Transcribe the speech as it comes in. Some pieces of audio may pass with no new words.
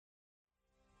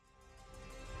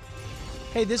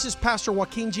Hey, this is Pastor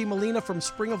Joaquin G. Molina from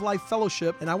Spring of Life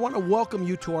Fellowship, and I want to welcome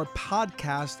you to our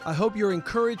podcast. I hope you're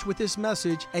encouraged with this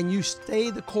message and you stay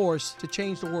the course to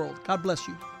change the world. God bless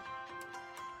you.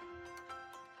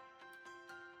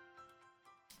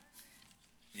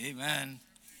 Amen.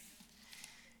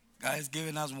 God is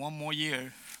giving us one more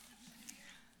year.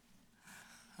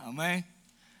 Amen.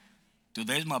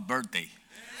 Today's my birthday.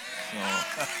 So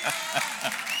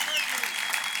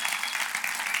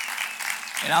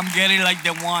and I'm getting like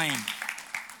the wine.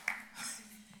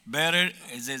 Better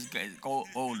is this go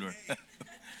older.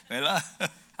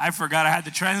 I forgot I had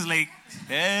to translate.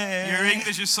 Hey. Your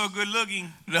English is so good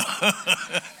looking. No.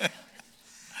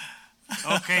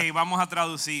 Ok, vamos a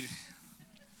traducir.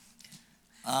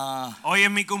 Hoy es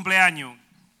mi cumpleaños.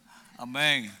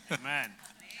 Amén. Amen.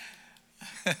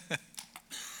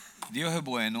 Dios es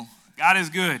bueno. God is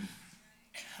good.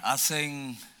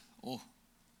 Hacen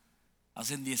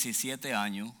 17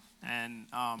 años And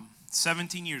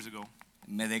 17 years ago,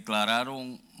 me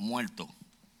declararon muerto.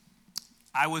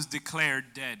 I was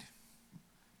declared dead.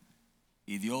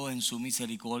 Y Dios en su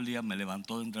misericordia me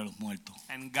levantó de entre los muertos.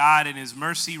 And God in His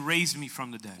mercy raised me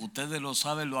from the dead. Ustedes lo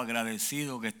saben lo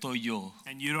agradecido que estoy yo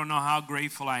And you don't know how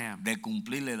grateful I am de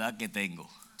cumplir la edad que tengo.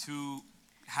 to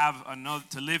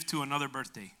live to another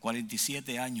birthday.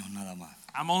 47 años nada más.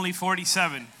 I'm only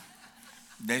 47.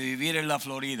 De vivir en la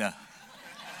Florida.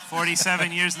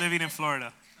 47 years living in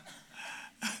Florida.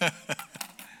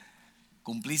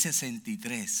 Cumplí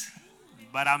 63.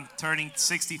 But I'm turning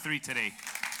 63 today.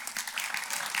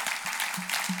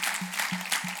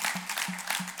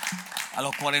 A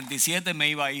los 47 me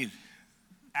iba a ir.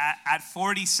 At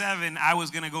 47, I was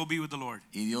going to go be with the Lord.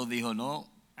 Y Dios dijo, no,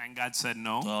 And God said,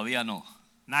 no, todavía no.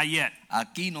 not yet.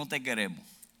 Aquí no te queremos.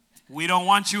 We don't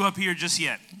want you up here just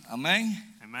yet. Amén.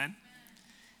 Amen.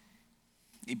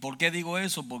 ¿Y por qué digo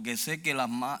eso? Porque sé que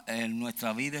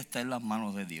nuestra vida está en las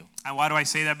manos de Dios. And why do I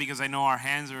say that? Because I know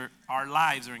our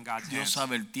lives are in God's Dios hands.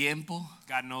 sabe el tiempo,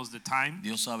 God knows the time.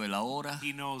 Dios sabe la hora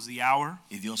He knows the hour.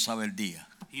 y Dios sabe el día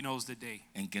He knows the day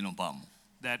en que nos vamos.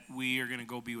 that we are going to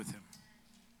go be with Him.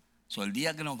 So, el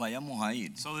día que nos vayamos a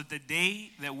ir, So that the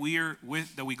day that we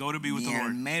go to be with ni the el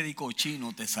Lord, médico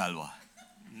chino te salva.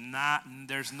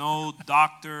 there's no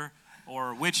doctor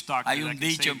or witch doctor Hay that un can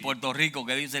dicho save en you. Puerto Rico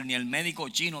que dice, ni el médico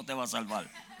chino te va a salvar.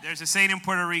 There's a saying in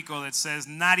Puerto Rico that says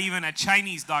not even a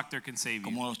Chinese doctor can save you.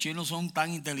 Como los chinos son tan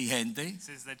inteligentes, It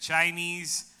says the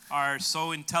Chinese are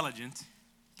so intelligent,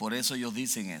 por eso ellos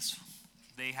dicen eso.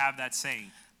 they have that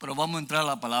saying. Pero vamos a entrar a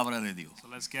la palabra de Dios. So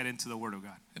let's get into the Word of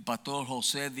God. El pastor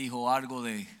José dijo algo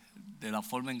de la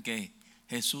forma en que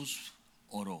Jesús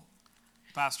oró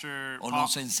Pastor o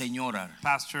nos enseñó a orar.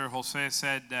 Pastor Jose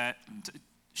said that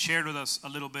shared with us a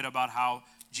little bit about how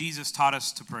Jesus taught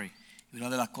us to pray. Y una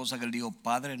de las cosas que él dijo,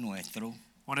 Padre nuestro,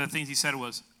 One of the things he said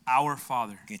was, "Our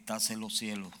Father, que estás en los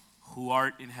cielos, who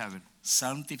art in heaven,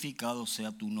 santificado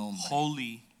sea tu nombre,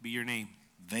 holy be your name.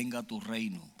 venga tu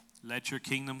reino, Let your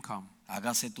kingdom come.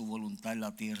 hágase tu voluntad en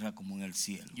la tierra como en el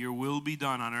cielo. Your will be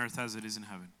done on earth as it is in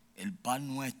heaven. El pan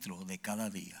nuestro de cada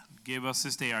día, Give us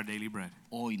this day our daily bread."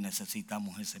 hoy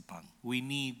necesitamos ese pan. We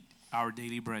need our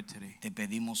daily bread today. Te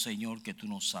pedimos, Señor, que tú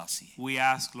nos sacies. We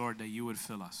ask, Lord, that you would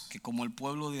fill us. Que como el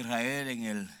pueblo de Israel en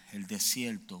el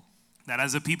desierto, That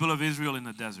as the people of Israel in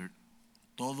the desert,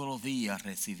 todos los días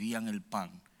recibían el pan.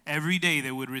 every day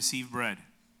they would receive bread.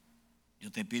 Yo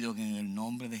te pido que en el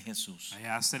nombre de Jesús, I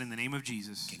ask that in the name of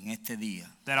Jesus, que en este día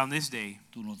that on this day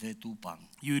tú nos des tu pan.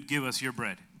 you would give us your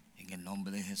bread. En el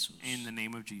nombre de Jesús. In the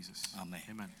name of Jesus. Amén.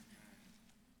 Amen.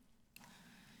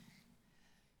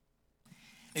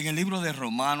 En el libro de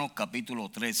Romanos capítulo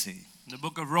 13, In the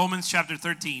book of Romans chapter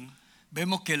 13,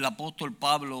 vemos que el apóstol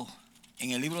Pablo,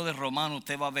 en el libro de Romanos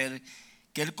usted va a ver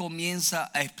que él comienza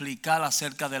a explicar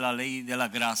acerca de la ley de la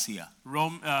gracia.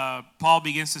 Paul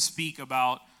begins to speak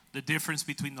about the difference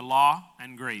between the law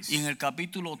and grace. Y en el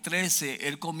capítulo 13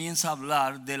 él comienza a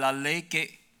hablar de la ley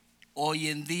que hoy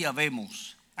en día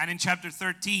vemos. And in chapter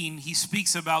 13, he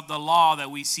speaks about the law that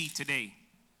we see today.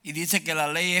 Y dice que la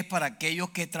ley es para aquellos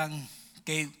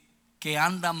que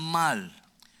andan mal.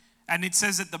 And it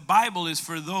says that the Bible is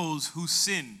for those who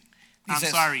sin.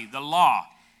 The law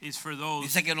is for those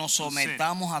Dice que nos who sin.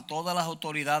 sometamos a todas las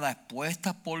autoridades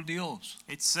puestas por Dios.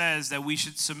 It says that we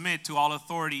should submit to all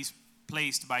authorities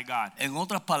placed by God. En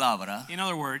otras palabras, In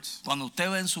other words, cuando usted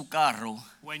ve en su carro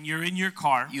when you're in your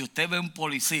car y usted ve un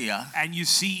policía and you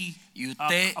see y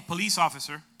usted a police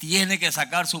officer tiene que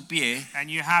sacar su pie, and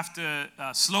you have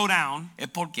to slow down, es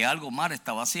porque algo mal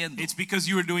estaba haciendo. it's because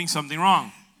you were doing something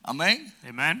wrong. Amén.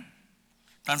 Amen.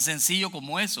 Tan sencillo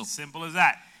como eso. Simple as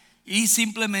that. Y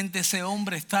simplemente ese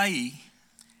hombre está ahí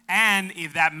And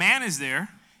if that man is there,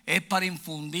 es para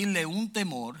infundirle un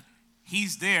temor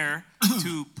he's there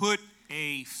to put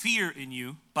a fear in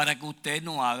you para que usted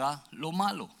no haga lo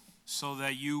malo. so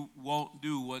that you won't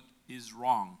do what is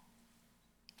wrong.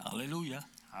 Aleluya.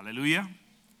 Hallelujah.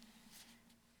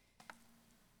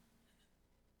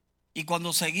 Y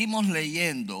cuando seguimos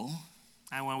leyendo,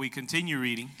 And when we continue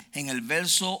reading en el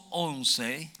verso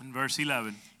 11, in verse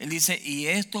 11, él dice, y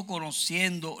esto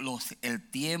conociendo el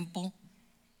tiempo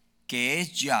que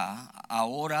es ya,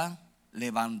 ahora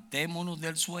levantémonos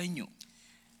del sueño.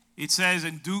 it says,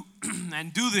 and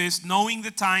do this, knowing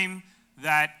the time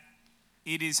that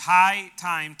it is high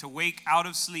time to wake out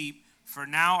of sleep, for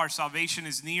now our salvation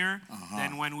is nearer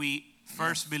than when we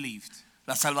first believed.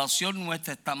 La salvación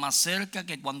nuestra está más cerca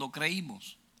que cuando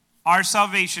creímos. Our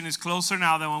salvation is closer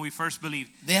now than when we first believed.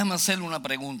 Déjame hacerle una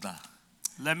pregunta.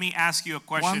 Let me ask you a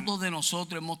question. ¿Cuántos de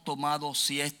nosotros hemos tomado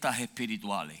siestas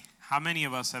espirituales? How many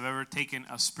of us have ever taken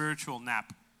a spiritual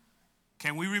nap?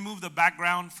 Can we remove the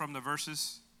background from the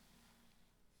verses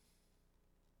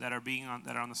that are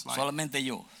on the slide? Solamente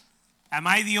yo. Am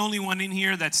I the only one in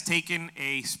here that's taken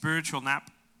a spiritual nap?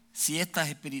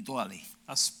 Siestas espirituales.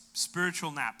 A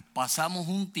spiritual nap. Pasamos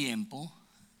un tiempo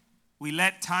We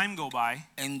let time go by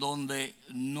en donde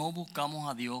no buscamos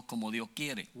a Dios como Dios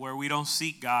quiere. where we don't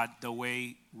seek God the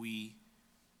way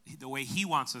He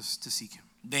wants us to seek Him.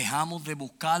 Dejamos de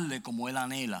buscarle como Él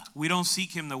anhela. We don't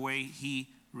seek Him the way He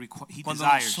Cuando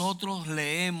desires. nosotros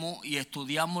leemos y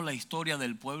estudiamos la historia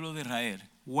del pueblo de Israel,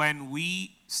 When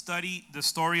we study the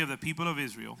story of the people of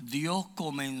Israel, Dios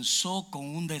comenzó con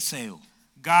un deseo.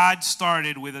 God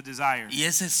started with a desire. Y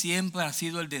ese siempre ha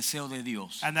sido el deseo de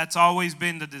Dios. And that's always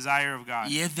been the desire of God.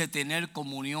 Y es de tener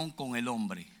comunión con el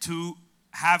hombre. To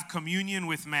have communion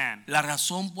with man. La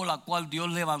razón por la cual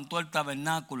Dios levantó el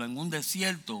tabernáculo en un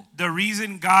desierto The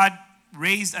reason God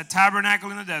raised a tabernacle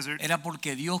in the desert era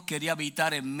porque Dios quería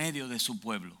habitar en medio de su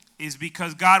pueblo. is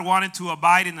because God wanted to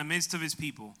abide in the midst of His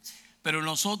people. Pero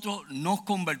nosotros nos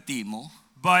convertimos,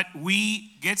 But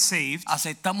we get saved.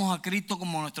 aceptamos a Cristo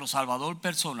como nuestro Salvador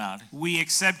personal We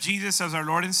accept Jesus as our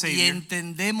Lord and y Savior.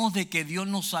 entendemos de que Dios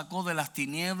nos sacó de las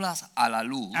tinieblas a la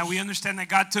luz. And we understand that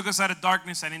God took us out of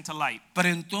darkness and into light. Pero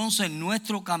entonces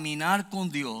nuestro caminar con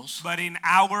Dios, But in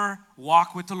our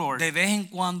walk with the Lord, de vez en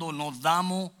cuando nos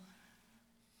damos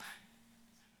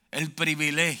el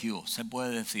privilegio, se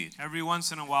puede decir, every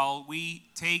once in a while we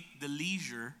take the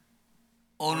leisure,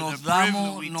 o or nos the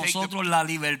damos privilege, nosotros la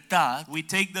libertad we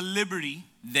take the liberty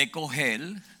de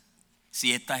coger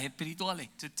siestas espirituales.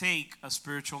 to take a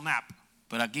spiritual nap.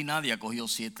 Pero aquí nadie ha cogido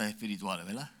siestas espirituales,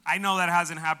 ¿verdad? I know that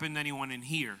hasn't happened to anyone in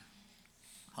here.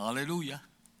 Aleluya.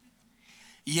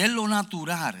 Y en lo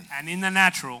natural And in the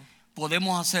natural,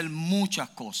 podemos hacer muchas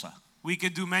cosas. we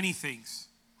could do many things.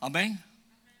 Amén.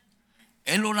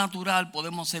 En lo natural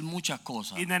podemos hacer muchas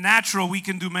cosas. In the natural, we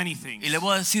can do many things. Y le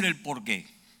voy a decir el porqué.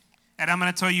 And I'm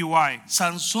going to tell you why.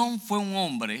 Sansón fue un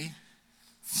hombre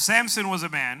Samson was a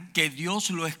man que Dios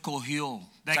lo escogió.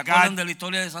 ¿Se That acuerdan God- de la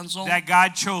historia de Sansón? that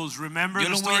God chose. Remember Yo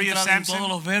the no voy a story of entrar en todos Samson?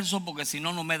 los versos porque si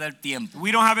no, no me da el tiempo.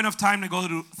 We don't have enough time to go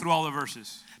through all the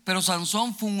verses. Pero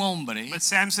Sansón fue un hombre But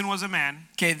Samson was a man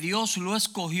que Dios lo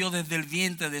escogió desde el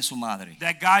vientre de su madre.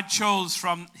 that God chose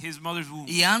from his mother's womb.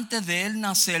 Y antes de él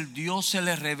nacer, Dios se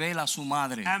le revela a su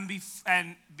madre.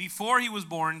 And before he was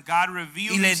born, God Y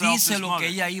revealed le himself to dice his lo mother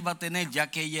que ella iba a tener, ya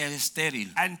que ella es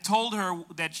estéril. and told her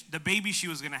that the baby she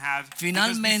was going to have, because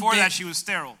Finalmente- before that she was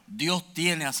sterile. Dios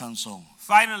tiene a Sansón.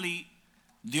 Finally,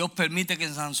 Dios permite que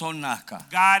Sansón nazca.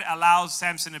 God allows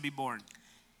Samson to be born.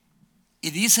 Y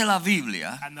dice la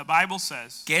Biblia And the Bible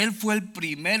says que él fue el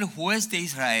primer juez de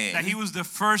that he Israel was the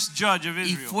first judge of y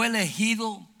Israel. fue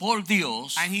elegido por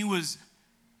Dios And he was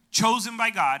chosen by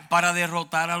God para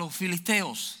derrotar a los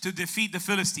filisteos. to defeat the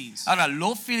Philistines. Ahora,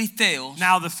 los filisteos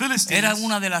Now the Philistines eran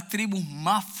una de las tribus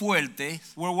más fuertes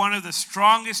were one of the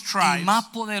strongest y tribes más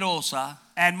poderosas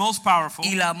and most powerful.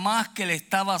 y la más que le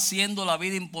estaba haciendo la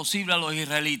vida imposible a los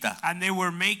israelitas. And they were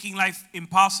making life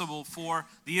impossible for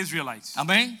the Israelites.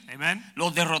 Amén. Amen.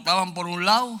 Los derrotaban por un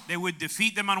lado They would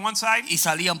defeat them on one side y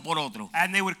salían por otro.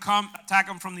 and they would come attack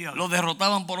them from the other. Los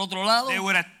derrotaban por otro lado They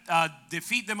would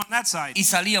defeat them on that side y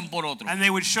salían por otro. and they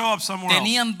would show up somewhere else.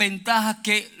 Tenían ventajas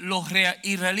que los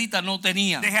israelitas no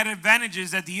tenían. They had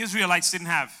advantages that the Israelites didn't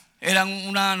have. Eran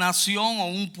una nación o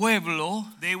un pueblo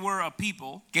They were a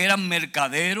people que eran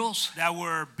mercaderos, that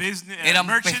were business eran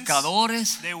merchants.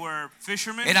 pescadores, They were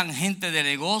fishermen. eran gente de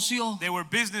negocio They were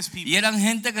business y people. eran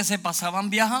gente que se pasaban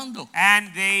viajando,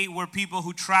 And they were people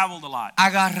who traveled a lot.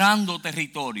 agarrando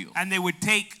territorio. And they would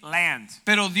take land.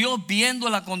 Pero Dios,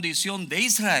 viendo la condición de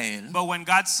Israel, But when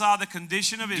God saw the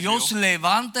condition of Israel, Dios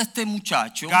levanta a este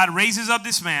muchacho God raises up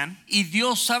this man. y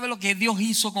Dios sabe lo que Dios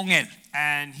hizo con él.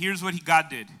 And here's what God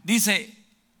did. Dice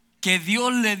que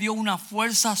Dios le dio una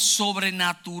fuerza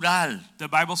sobrenatural. The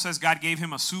Bible says God gave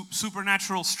him a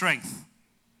supernatural strength.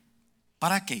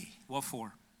 ¿Para qué? What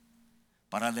for?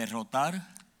 Para derrotar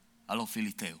a los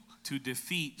filisteos. To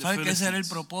defeat the ¿Sabe qué ese era el Philistines.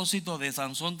 propósito de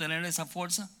Sansón, tener esa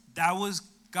fuerza? That was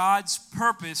God's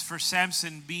purpose for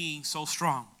Samson being so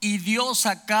strong. Y Dios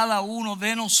a cada uno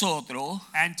de nosotros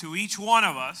And to each one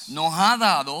of us, nos ha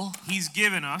dado He's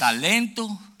given us talento,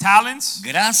 talents,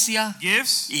 gracia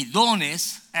gifts, y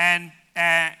dones. and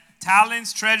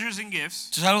talents, treasures, and gifts.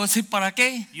 ¿Tú sabes decir para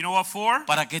qué? You know what for?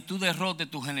 Para que tú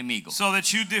derrotes tus enemigos. So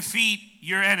that you defeat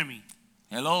your enemy.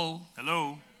 Hello.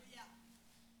 Hello.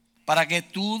 Para que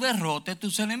tú derrotes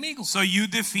tus enemigos. So you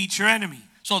defeat your enemy.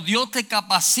 So Dios te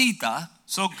capacita,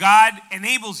 So God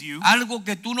enables you. algo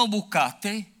que tú no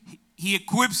buscaste, He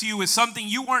equips you with something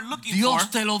you weren't looking Dios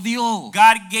for. te lo dio.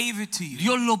 God gave it to you.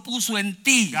 Dios lo puso en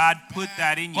ti. God put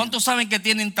that in you. ¿Cuántos saben que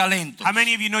tienen talento? How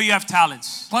many of you know you have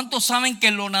talents? ¿Cuántos saben que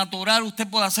en lo natural usted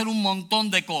puede hacer un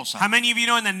montón de cosas? How many of you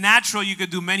know in the natural you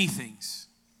could do many things?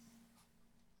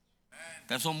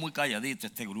 Ustedes son muy calladitos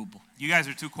este grupo. You guys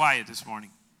are too quiet this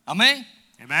morning. Amén.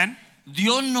 Amen.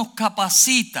 Dios nos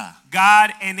capacita.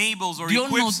 God enables or Dios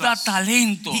nos equips da us.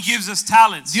 talentos. He gives us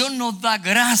talents. Dios nos da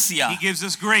gracia He gives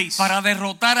us grace para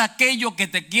derrotar a aquello que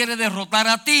te quiere derrotar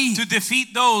a ti. to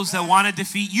defeat those that want to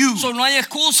defeat you. So no hay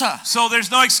excusa. So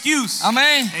there's no excuse.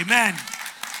 Amén. Amen.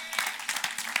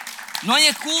 No hay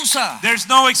excusa. There's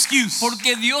no excuse.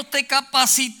 Porque Dios te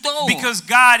capacitó. Because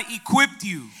God equipped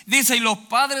you. Dice, y los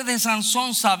padres de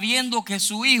Sansón, sabiendo que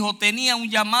su hijo tenía un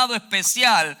llamado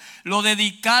especial, lo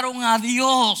dedicaron a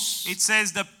Dios. It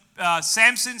says the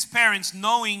Samson's parents,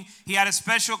 knowing he had a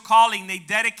special calling, they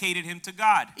dedicated him to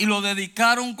God. Y lo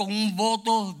dedicaron con un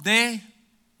voto de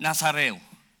Nazareo.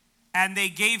 And they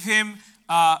gave him,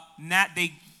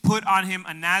 they put on him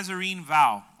a Nazarene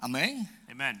vow. Amén.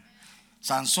 Amen.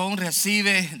 Sansón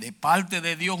recibe de parte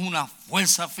de Dios una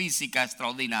fuerza física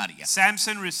extraordinaria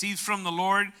Samson receives from the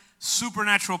Lord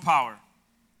supernatural power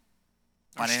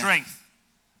or para strength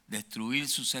destruir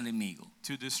sus enemigos.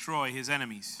 to destroy his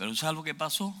enemies. Pero ¿sabes lo que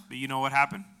pasó? But you know what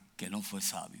happened? Que no fue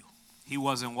sabio. He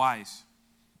wasn't wise.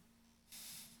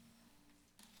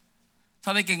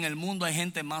 ¿Sabe que en el mundo hay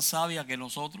gente más sabia que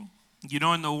nosotros? You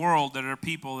know, in the world there are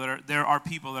people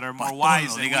that are more Pastor, wise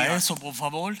no than we diga are. eso, por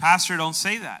favor. Pastor, don't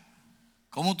say that.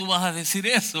 ¿Cómo tú vas a decir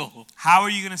eso? How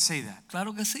are you going to say that?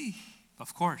 Claro que sí.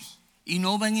 Of course. Y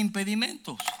no ven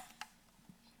impedimentos.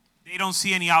 They don't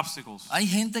see any obstacles. Hay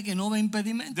gente que no ve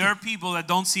impedimentos. There are people that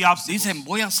don't see obstacles. Dicen,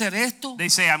 voy a hacer esto. They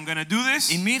say, I'm going to do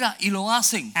this, Y mira, y lo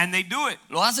hacen. and they do it.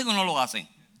 ¿Lo hacen o no lo hacen?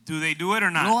 Do they do it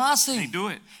or not? Lo hacen. They do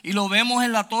it. Y lo vemos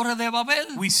en la Torre de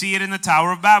Babel. We see it in the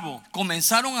Tower of Babel.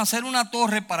 Comenzaron a hacer una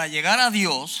torre para llegar a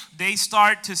Dios. They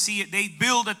start to see it. They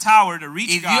build a tower to reach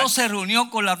Y God. Dios se reunió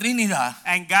con la Trinidad.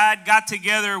 And God got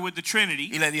together with the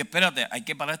Trinity. Y le dijo, espérate, hay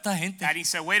que parar a esta gente. And he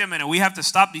said, wait a minute, we have to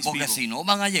stop these Porque people. si no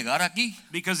van a llegar aquí.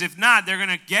 Because if not, they're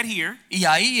going to get here. Y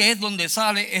ahí es donde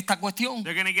sale esta cuestión.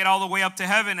 They're going to get all the way up to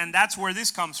heaven. And that's where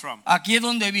this comes from. Aquí es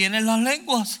donde vienen las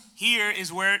lenguas. Here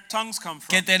is where tongues come from.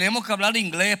 Que tenemos que hablar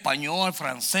inglés, español,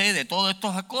 francés, de todas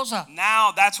estas cosas.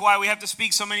 Now, that's why we have to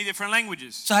speak so many different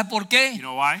languages. ¿Sabe por qué? You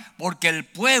know why? Porque el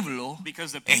pueblo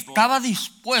Because the people estaba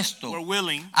dispuesto were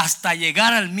willing hasta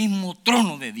llegar al mismo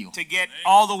trono de Dios. to get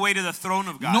all the way to the throne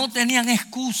of God. No tenían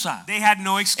excusa. They had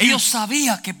no Ellos excuse.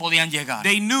 sabían que podían llegar.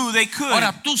 They knew they could.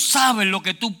 Ahora tú sabes lo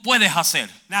que tú puedes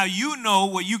hacer. Now you know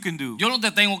what you can do. Yo no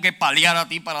te tengo que paliar a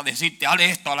ti para decirte, haz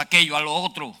esto, haz aquello, haz lo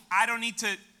otro. I don't need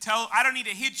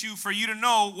to hit you for you to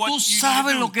know what Tú you need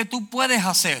sabes to lo do. que tú puedes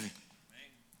hacer.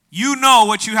 You know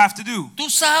what you have to do. Tú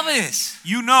sabes.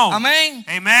 You know. Amén.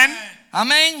 Amen.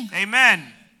 Amén.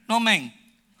 Amen. No amén.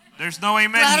 There's no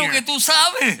amen Claro here. que tú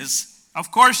sabes. Of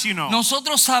course you know.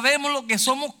 Nosotros sabemos lo que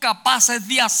somos capaces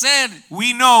de hacer,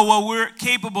 We know what we're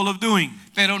capable of doing,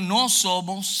 pero no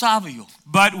somos sabios.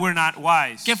 but we're not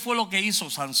wise. ¿Qué fue lo que hizo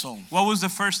Sansón? What was the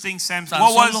first thing Samson?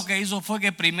 Sansón lo que hizo fue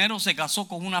que primero se casó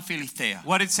con una filistea.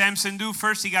 What did Samson do?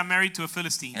 First, he got married to a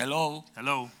Philistine. Hello.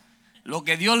 Hello. Lo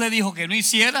que Dios le dijo que no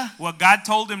hiciera, What God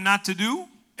told him not to do,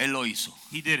 él lo hizo.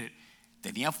 he did it.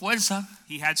 Tenía fuerza,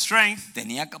 He had strength.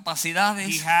 tenía He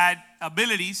capacidades, had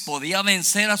abilities. podía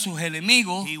vencer a sus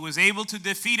enemigos, He was able to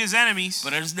defeat his enemies.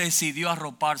 pero él decidió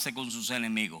arroparse con sus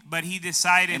enemigos, But he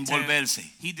decided envolverse.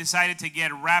 to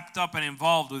get wrapped up and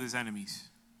involved with his enemies.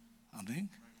 Amén.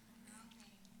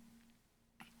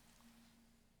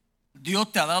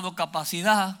 Dios te ha dado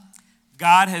capacidad,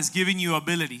 God has given you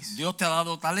abilities. Dios te ha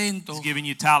dado talento, He's given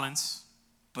you talents.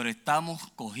 pero estamos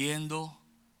cogiendo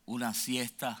una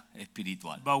siesta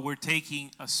espiritual. But we're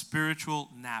taking a spiritual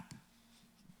nap.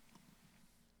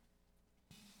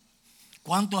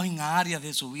 ¿Cuántos en áreas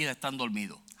de su vida están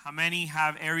dormidos? How many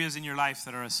have areas in your life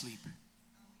that are asleep?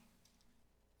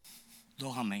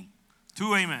 2 amén.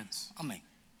 2 amens. Amén.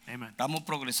 Amen. Estamos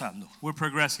progresando. We're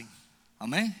progressing.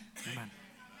 Amén. Amen.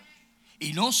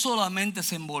 Y no solamente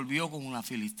se envolvió con una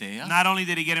filistea, Not only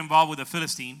did he get involved with a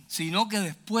Philistine, sino que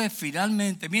después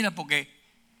finalmente, mira, porque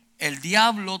el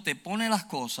diablo te pone las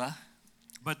cosas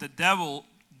but the devil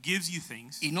gives you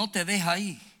things y no te deja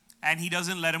ahí. and he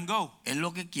doesn't let him go Él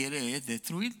lo que quiere es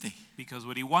destruirte. because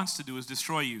what he wants to do is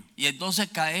destroy you. Y entonces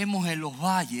caemos en los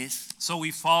valles So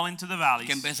we fall into the valleys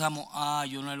que empezamos,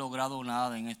 yo no he logrado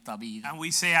nada en esta vida. and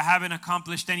we say, I haven't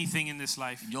accomplished anything in this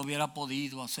life. Yo hubiera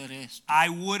podido hacer esto. I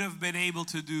would have been able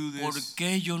to do ¿Por this.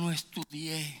 qué yo no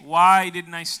estudié? Why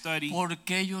didn't I study? ¿Por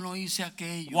qué yo no hice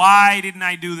aquello? Why didn't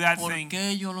I do that ¿Por thing?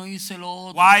 qué yo no hice lo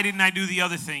otro? Why didn't I do the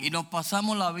other Y thing? nos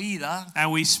pasamos la vida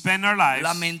And we spend our lives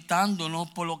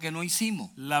lamentándonos por lo que no hicimos.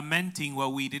 lamenting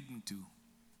what we didn't do.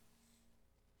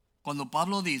 Cuando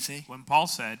Pablo dice, When Paul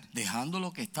said, dejando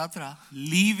lo que está atrás,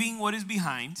 leaving what is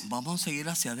behind, vamos a seguir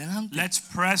hacia adelante. let's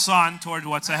press on toward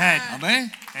what's ahead.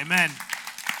 Amén. Amen.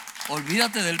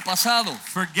 Olvídate del pasado.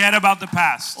 Forget about the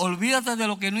past. Olvídate de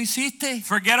lo que no hiciste.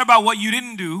 Forget about what you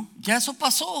didn't do. Ya eso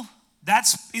pasó.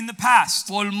 That's in the past.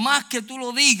 Por más que tú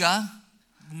lo digas,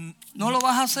 no lo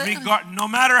vas a hacer. No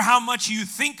matter how much you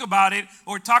think about it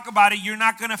or talk about it, you're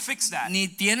not going to fix that. Ni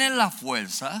tienes la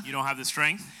fuerza, You don't have the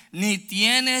strength. ni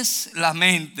tienes la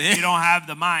mente. You don't have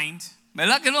the mind,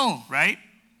 ¿Verdad que no? right?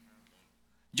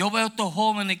 Yo veo estos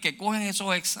jóvenes que cogen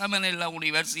esos exámenes en la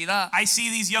universidad I see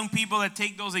these young people that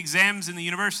take those exams in the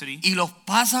university y los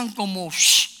pasan como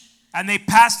and they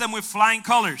pass them with flying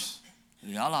colors.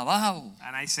 ya la baja.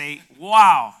 And I say,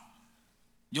 wow.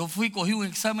 Yo fui, cogí un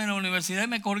examen en la universidad y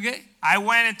me colgué. I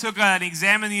went and took an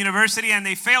exam in the university and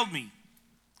they failed me.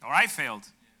 Or I failed.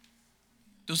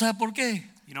 ¿Tú sabes por qué?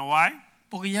 You know why?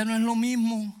 Porque ya no es lo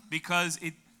mismo. Because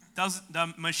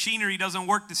the machinery doesn't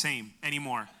work the same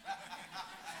anymore.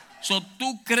 So,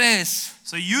 ¿tú crees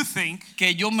So you think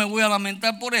que yo me voy a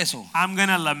lamentar por eso? I'm going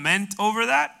to lament over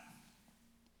that?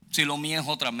 Si lo mío es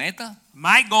otra meta.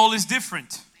 My goal is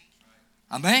different.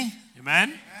 Amén.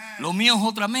 Amen? Lo mío es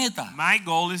otra meta. My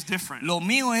goal is different. Lo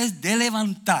mío es de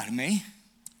levantarme.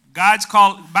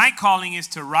 My calling is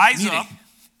to rise Mire, up.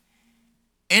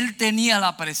 él tenía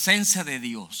la presencia de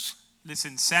Dios.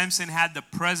 Listen, Samson had the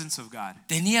presence of God.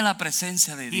 Tenía la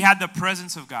presencia de He Dios. had the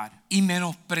presence of God. Y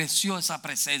menospreció esa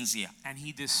presencia. And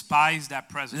he despised that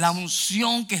presence. La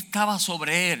unción que estaba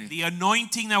sobre él The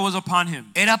anointing that was upon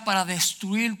him era para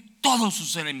destruir todos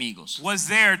sus enemigos. was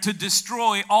there to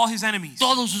destroy all his enemies.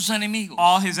 Todos sus enemigos.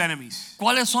 All his enemies.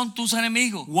 ¿Cuáles son tus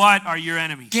enemigos? What are your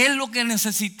enemies? ¿Qué es lo que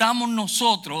necesitamos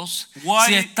nosotros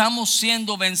si estamos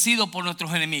siendo vencidos por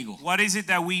nuestros enemigos? What is it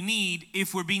that we need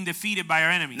if we're being defeated by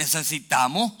our enemies?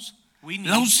 Necesitamos We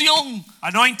need la unción.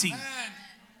 anointing.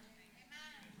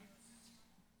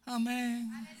 Amén.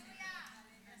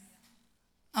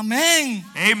 Amén.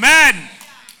 Amen.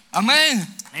 Amén.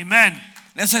 Amen.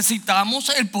 Necesitamos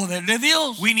el poder de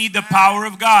Dios. We need the power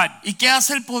of God. ¿Y qué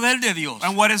hace el poder de Dios?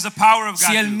 And what does the power of God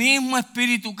Si el do? mismo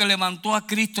espíritu que levantó a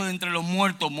Cristo de entre los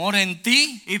muertos mora en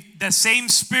ti, If the same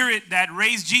spirit that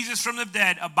raised Jesus from the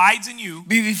dead abides in you,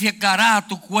 vivificará a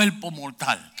tu cuerpo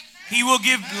mortal. he will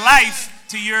give life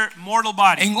to your mortal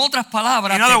body. En otras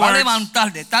palabras, In te other va a words,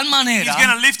 levantar de tal He's manera going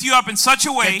to lift you up in such a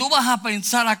que way tú vas a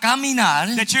pensar a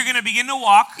caminar that you're going to begin to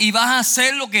walk y vas a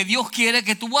hacer lo que Dios quiere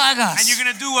que tú and hagas. you're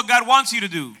going to do what God wants you to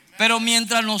do. Pero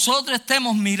mientras nosotros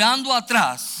estemos mirando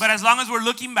atrás But as long as we're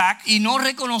looking back y no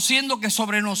reconociendo que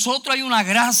sobre nosotros hay una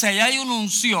gracia y hay una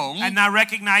unción, and not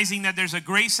recognizing that there's a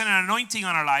grace and an anointing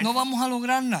on our life, no vamos a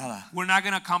lograr nada. we're not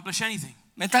going to accomplish anything.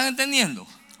 ¿Me están entendiendo?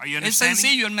 Are you Es understanding?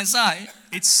 sencillo el mensaje.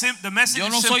 The message Yo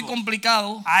no is soy simple.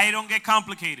 complicado. I don't get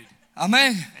complicated.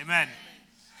 Amén. Amen.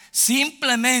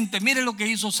 Simplemente, mire lo que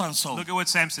hizo Sansón. Look at what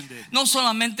Samson did. No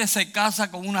solamente se casa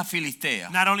con una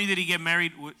filistea, Not only did he get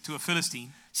married to a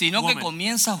Philistine, sino que woman,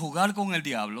 comienza a jugar con el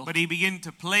diablo but he began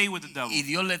to play with the devil. y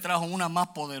Dios le trajo una más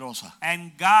poderosa.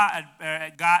 And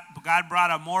God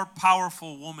brought a more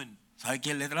powerful woman. ¿Sabe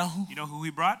quién le trajo? You know who he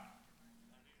brought?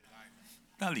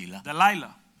 Dalila.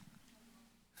 Delilah.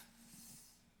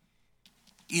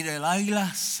 Y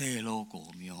Delilah se lo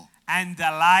comió. And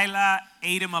Delilah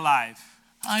ate him alive.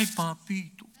 Ay,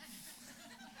 papito,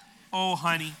 Oh,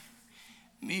 honey,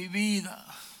 mi vida,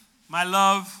 my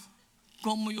love,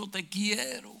 cómo yo te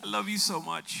quiero. I love you so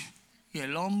much. Y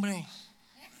el hombre,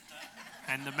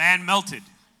 And the man melted.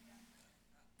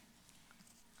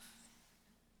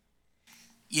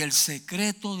 y el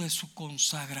secreto de su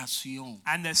consagración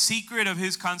And the secret of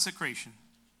his consecration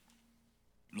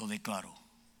lo declaró.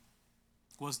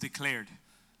 was declared,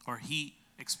 or he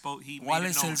made ¿Cuál it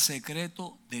es known. el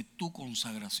secreto de tu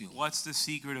consagración? What's the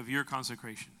secret of your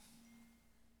consecration?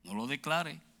 No lo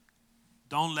declare,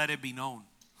 Don't let it be known.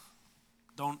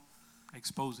 Don't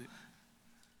expose it,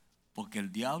 porque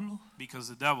el diablo because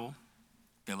the devil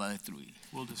te va a destruir.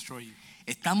 will destroy you.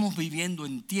 Estamos viviendo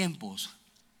en tiempos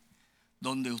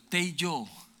donde usted y yo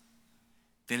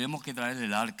tenemos que traer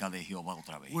el arca de Jehová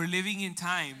otra vez. We're living in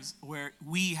times where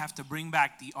we have to bring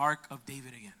back the ark of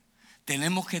David again.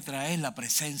 Tenemos que traer la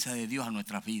presencia de Dios a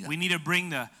nuestras vidas. We need to bring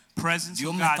the presence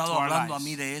Dios of me ha God to estado our hablando a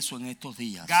mí lives. de eso en estos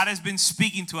días. God has been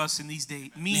speaking to us in these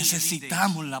days.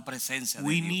 Necesitamos la presencia de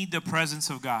We Dios. need the presence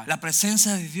of God. La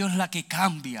presencia de Dios es la que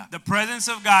cambia. The presence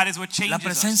of God is what La changes us.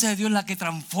 presencia de Dios es la que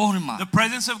transforma. The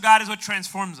presence of God is what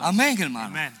transforms us. Amén, hermano.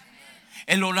 Amen.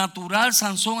 En lo natural,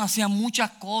 Sansón hacía muchas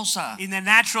cosas In the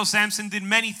natural, Samson did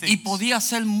many y things. podía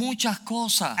hacer muchas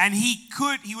cosas. And he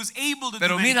was able to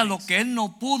Pero do many mira, lo things. que él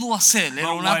no pudo hacer en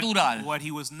lo But natural, what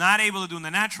he was not able to do in the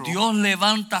natural, Dios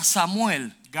levanta a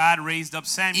Samuel God raised up y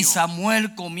Samuel.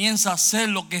 Samuel comienza a hacer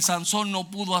lo que Sansón no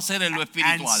pudo hacer en lo And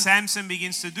espiritual. Samuel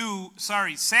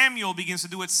begins to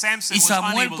do what Samson Y was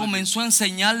Samuel unable to do. comenzó a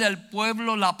enseñarle al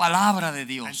pueblo la palabra de And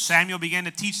Dios, Samuel began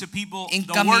to teach the people the word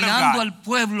of encaminando God al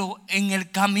pueblo en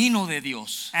el camino de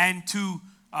Dios and to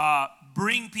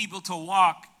bring people to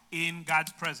walk in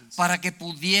God's presence. para que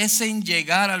pudiesen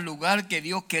llegar al lugar que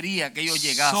Dios quería que ellos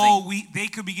llegasen. So they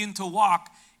could begin to walk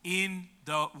in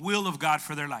the will of God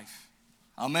for their life.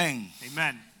 Amén.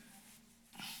 Amen.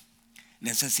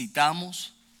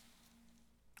 Necesitamos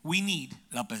We need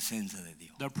la presencia de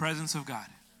Dios. the presence of God.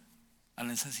 La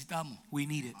necesitamos. We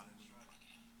need it.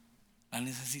 La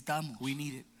necesitamos. We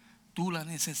need it. Tú la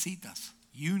necesitas.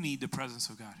 You need the presence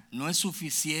of God. No es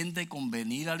suficiente con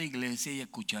venir a la iglesia y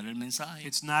escuchar el mensaje.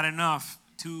 It's not enough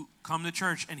to come to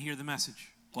church and hear the message.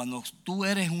 Cuando tú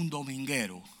eres un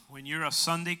dominguero, When you're a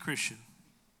Sunday Christian,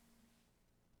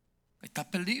 estás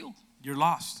perdido. you're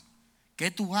lost. ¿Qué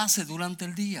tú haces durante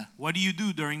el día? What do you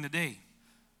do during the day?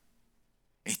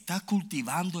 ¿Estás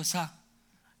cultivando esa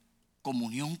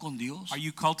comunión con Dios? Are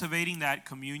you cultivating that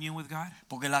communion with God?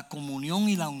 Porque la comunión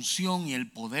y la unción y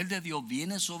el poder de Dios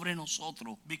viene sobre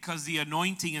nosotros Because the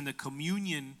anointing and the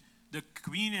communion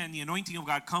and the anointing of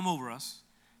God come over us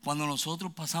cuando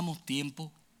nosotros pasamos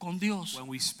tiempo con Dios. when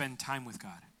we spend time with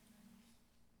God.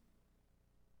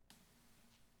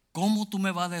 ¿Cómo tú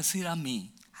me vas a decir a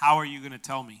mí, How are you going to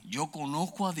tell me yo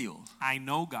conozco a Dios, I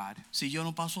know God si yo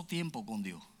no paso tiempo con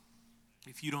Dios?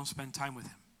 if you don't spend time with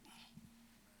Him?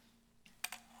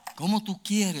 ¿Cómo tú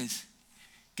quieres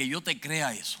que yo te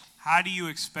crea eso? How do you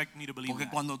expect me to believe Porque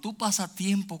that? cuando tú pasas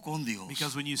tiempo con Dios,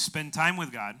 Because when you spend time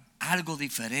with God, algo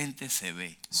diferente se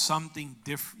ve. something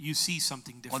different. You see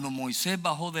something different. Cuando Moisés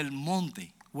bajó del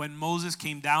monte, When Moses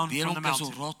came down from vieron the que su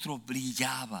mountain, rostro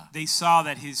brillaba they saw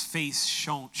that his face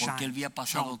porque él había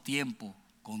pasado shone tiempo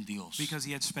con Dios. because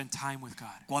he had spent time with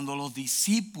God. Cuando los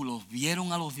discípulos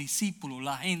vieron a los discípulos,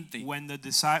 la gente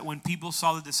When people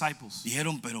saw the disciples,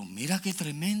 dijeron, pero mira qué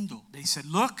tremendo. they said,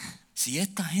 "Look, Si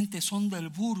esta gente son del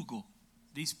Burgo,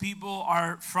 these people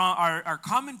are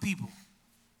common people.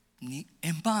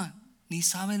 es más, ni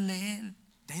saben leer.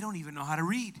 They don't even know how to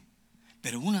read."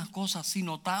 Pero una cosa sí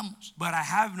notamos, But I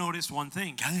have noticed one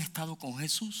thing, que han estado con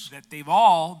Jesús. that they've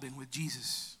all been with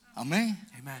Jesus. Amén.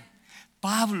 Amen.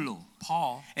 Pablo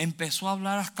Paul empezó a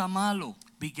hablar hasta malo.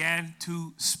 began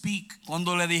to speak.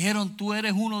 Cuando le dijeron, tú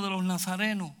eres uno de los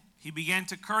nazarenos. He began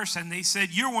to curse, and they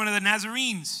said, "You're one of the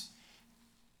Nazarenes."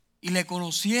 Y le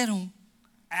conocieron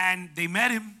And they met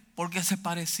him, porque se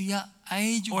parecía a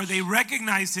ellos. or they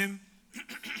recognized him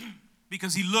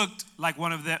because he looked like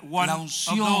one of La those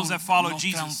unción that follow nos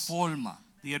Jesus. transforma.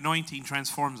 The anointing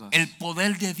transforms us. El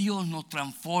poder de Dios nos The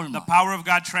transforma. power of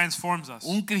God transforms us.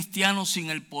 Un cristiano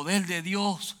sin el poder de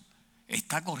Dios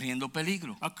está corriendo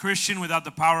peligro. A Christian without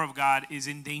the power of God is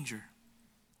in danger.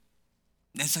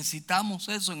 Necesitamos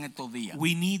eso en estos días.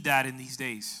 We need that in these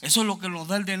days. Eso es lo que nos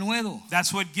da el denuedo.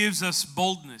 That's what gives us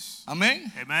boldness.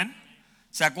 Amén. Amen.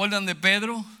 ¿Se acuerdan de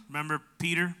Pedro? Remember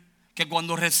Peter? que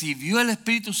cuando recibió el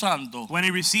Espíritu Santo when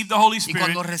he received the Holy y Spirit,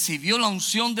 cuando recibió la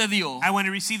unción de Dios, and when he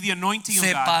received the anointing of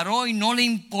se God, paró y no le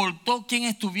importó quién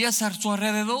estuviese a su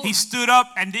alrededor. he stood up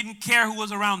and didn't care who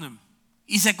was around him.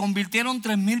 Y se convirtieron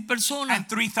 3,000 personas And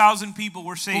 3,000 people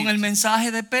were con el saved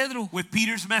mensaje de Pedro. with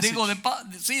Peter's message. Digo,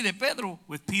 de Pedro.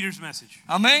 With Peter's message.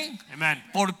 Amén. Amen.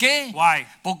 ¿Por qué? Why?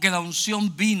 Porque la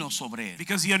unción vino sobre él.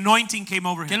 Because the anointing came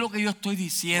over ¿Qué es him. lo que yo estoy What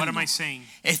diciendo? am I saying?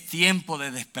 Es tiempo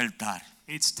de despertar.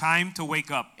 It's time to wake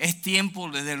up. Es tiempo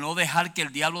de no dejar que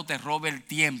el diablo te robe el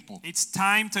tiempo. It's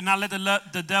time to not let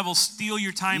the devil steal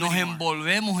your time Nos anymore.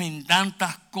 envolvemos en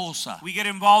tantas cosas. We get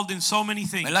involved in so many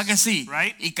things. ¿Verdad que sí?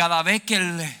 Right? Y cada vez que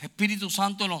el Espíritu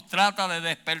Santo nos trata de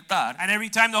despertar, And every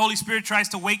time the Holy Spirit tries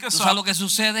to wake ¿tú us sabes lo up, que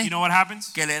sucede? you know what happens?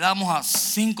 Que le damos a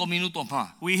 5 minutos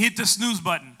más. We hit the snooze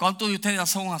button. ¿Cuántos de ustedes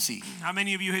son así? How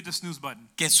many of you hit the snooze button?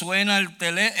 Que suena el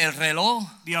reloj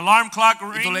The alarm clock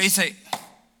y tú le rings dices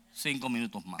 5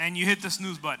 minutos más. and you hit the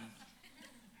snooze button.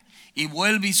 Y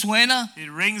vuelve y suena It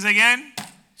rings again.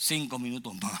 5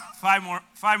 minutos más.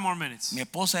 5 more minutes. Mi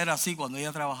esposa era así cuando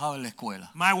ella trabajaba en la escuela.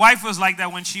 My wife was like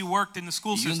that when she worked in the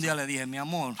school Y un system. día le dije, mi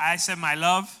amor, I said, my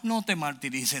love, no te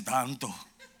martirices tanto.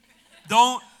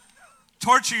 don't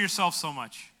torture yourself so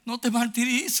much. No te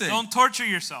martirices. Don't torture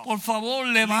yourself. Por favor,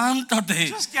 levántate.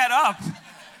 Just get up.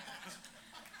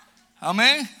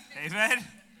 Amén. Amen.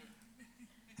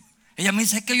 Ella me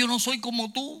dice, es que yo no soy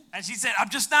como tú. And she said, I'm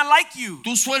just not like you.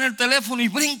 Tú suena el teléfono y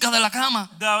brinca de la cama.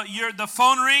 The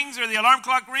phone rings or the alarm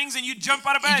clock rings and you jump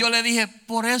out of Y bed. yo le dije,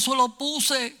 por eso lo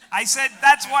puse. I said,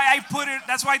 that's why I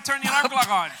turned the alarm clock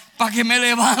on. Para que me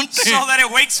levante. So that it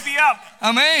wakes me up.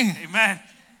 Amén. Amen.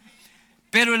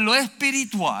 Pero en lo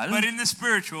espiritual But in the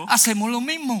spiritual, hacemos lo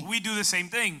mismo. we do the same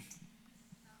thing.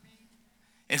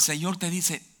 El Señor te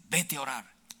dice, vete a orar.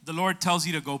 The Lord tells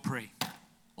you to go pray.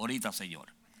 Ahorita, Señor.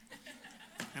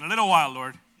 In a little while,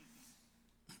 Lord,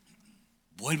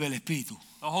 Vuelve el Espíritu.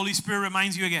 the Holy Spirit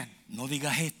reminds you again. No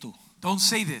digas esto. Don't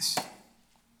say this.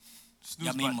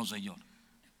 Ya Snooze mismo, button. Señor.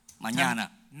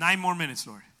 Mañana, 9 more minutes,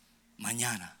 Lord.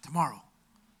 mañana, Tomorrow,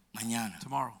 mañana,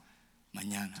 tomorrow,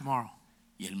 mañana. tomorrow.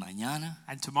 Y el mañana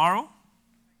And tomorrow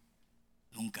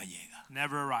nunca llega.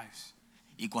 never arrives.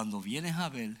 Y cuando vienes a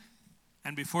ver,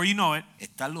 And before you know it,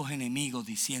 están los enemigos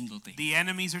diciéndote, the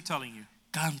enemies are telling you,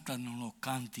 cántanos los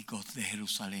cánticos de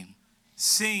Jerusalén.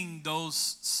 sing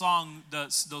those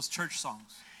church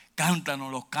songs.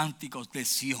 Cántanos los cánticos de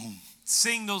Sión.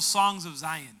 Sing those songs of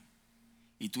Zion.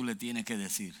 Y tú le tienes que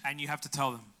decir, And you have to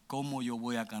tell them, ¿cómo yo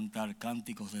voy a cantar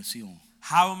cánticos de Sión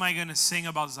how am I going to sing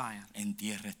about Zion en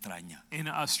tierra extraña? in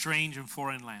a strange and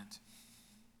foreign land?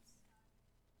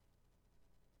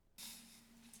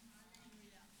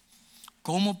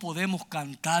 ¿Cómo podemos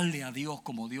cantarle a Dios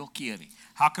como Dios quiere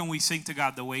How can we sing to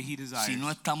God the way He desires si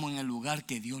no estamos en el lugar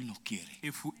que Dios nos quiere?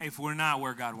 if we're not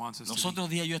where God wants us Los to be? otros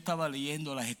días yo estaba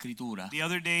leyendo las escrituras The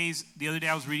other day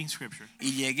I was reading scripture,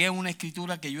 y llegué a una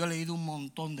escritura que yo he leído un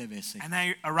montón de veces. and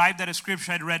I arrived at a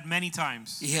scripture I'd read many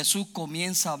times. Y Jesús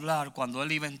comienza a hablar cuando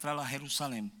él iba a entrar a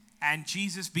Jerusalén. And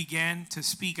Jesus began to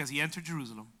speak as He entered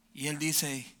Jerusalem. Y él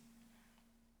dice,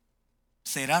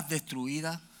 serás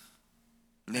destruida,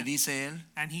 le dice él,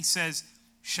 And He says,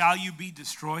 shall you be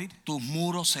destroyed? tus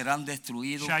muros serán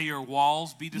destruidos, Shall your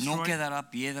walls be no destroyed? quedará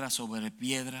piedra sobre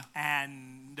piedra.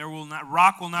 And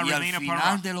rock will not Y al remain upon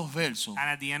final rock. de los versos, And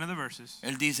at the end of the verses,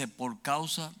 él dice, por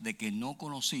causa de que no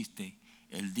conociste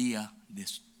el día de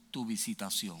tu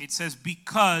visitación. it says,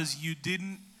 because you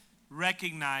didn't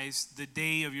recognize the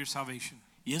day of your salvation.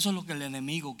 Y eso es lo que el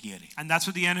enemigo quiere. And that's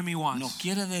what the enemy Nos wants.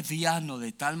 quiere desviarnos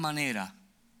de tal manera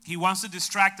He wants to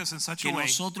distract us in such que a way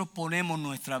nosotros ponemos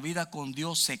nuestra vida con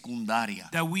Dios secundaria.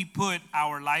 that we put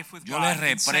our life with Yo God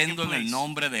le in second reprendo en el place.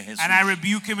 nombre de Jesús. And I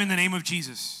rebuke him in the name of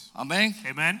Jesus. Amén.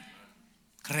 Amen.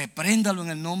 Repréndalo en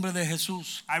el nombre de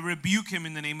Jesús. I rebuke him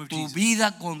in the name of Tu Jesus.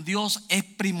 vida con Dios es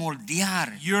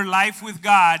primordial. Your life with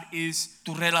God is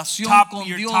Tu relación con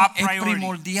your Dios top es priority.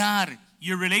 primordial.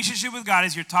 your relationship with God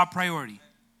is your top priority.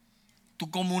 Tu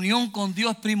comunión con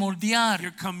Dios es primordial.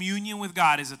 Your communion with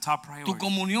God is a top Tu priority.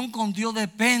 comunión con Dios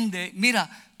depende. Mira,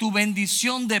 tu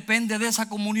bendición depende de esa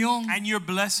comunión. And your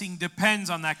blessing depends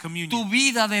on that Tu communion.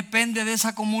 vida depende de esa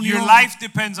Your comunión. life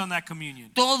depends on that communion.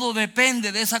 Todo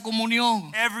depende de esa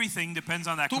comunión. Everything depends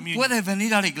on that Tú communion. puedes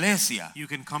venir a la iglesia. You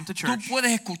can come to Tú church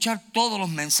puedes escuchar todos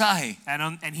los mensajes.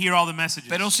 and hear all the messages.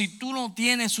 Pero si tú no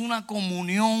tienes una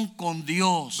comunión con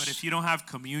Dios, But if you don't have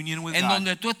communion with en God,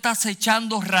 donde tú estás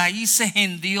echando raíces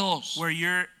en Dios, where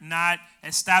you're not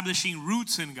establishing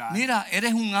roots in God, mira,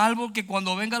 eres un árbol que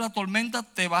cuando venga la tormenta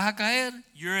te vas a caer.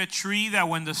 you're a tree that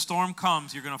when the storm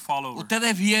comes, you're going to fall over.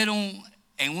 Ustedes vieron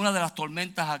en una de las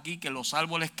tormentas aquí que los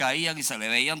árboles caían y se le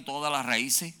veían todas las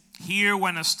raíces. Here,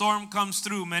 when a storm comes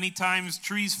through, many times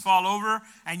trees fall over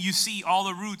and you see all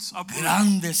the roots uprooted.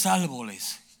 Grandes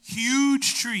árboles.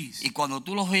 Huge trees. Y cuando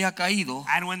tú los veías caídos,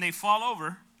 And when they fall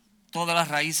over, todas las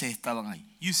raíces estaban ahí.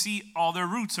 you see all their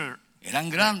roots are. Eran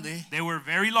grandes, They were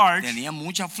very large, tenían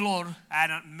mucha flor, had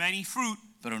many fruit,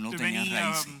 pero no many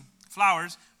tenían raíces.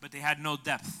 flowers, but they had no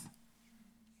depth.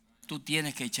 Tú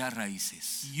tienes que echar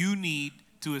raíces. You need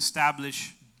to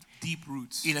establish deep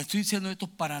roots. Y le estoy diciendo esto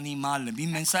para animarle. Mis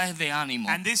mensajes de ánimo.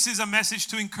 And this is a message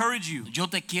to encourage you. Yo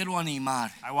te quiero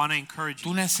animar. I want to encourage Tú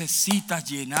you. necesitas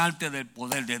llenarte del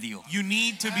poder de Dios. You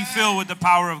need to be filled with the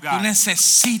power of Tú God.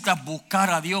 necesitas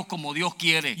buscar a Dios como Dios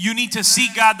quiere. You need to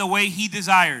seek God the way He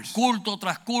desires. Culto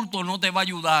tras culto no te va a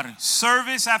ayudar.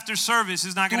 Service after service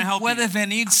is not Tú going to help puedes you.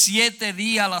 venir 7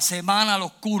 días a la semana a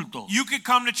los cultos. You could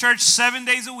come to church 7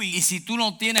 days a Y week, si tú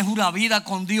no tienes una vida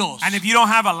con Dios, and if you don't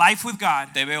have a life with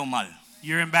God, te veo mal.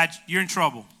 you're in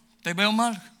trouble. Te veo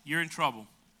mal. You're in trouble.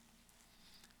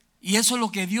 Y eso es lo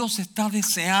que Dios está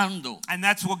deseando. And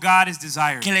that's what God is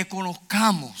desiring, Que le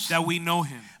conozcamos. that we know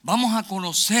Him. Vamos a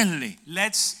conocerle.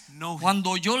 Let's know Him.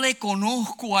 Cuando yo le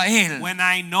conozco a Él, When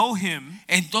I know Him,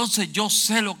 entonces yo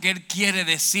sé lo que Él quiere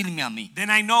decirme a mí. then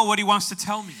I know what He wants to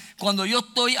tell me. Cuando yo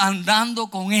estoy andando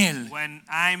con Él, When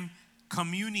I'm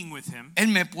communing with Him, Él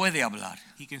me puede hablar.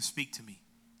 He can speak to me.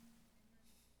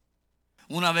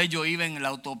 Una vez yo iba en la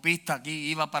autopista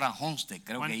aquí, iba para Homestead,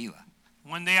 creo que iba.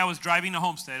 One day I was driving to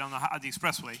Homestead on the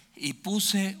expressway, Y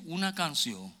puse una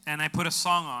canción. and I put a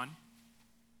song on.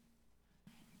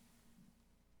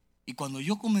 Y cuando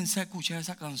yo comencé a escuchar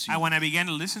esa And canción, when I began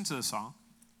to listen to the song,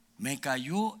 me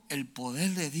cayó el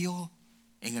poder de Dios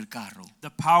en el carro. the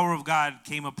power of God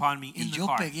came upon me Y in the yo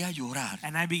car. pegué a llorar.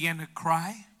 And I began to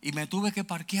cry, Y me tuve que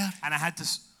parquear. and I had to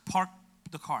park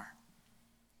the car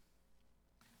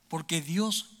Porque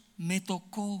Dios me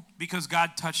tocó. because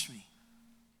God touched me.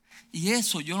 Y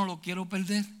eso yo no lo quiero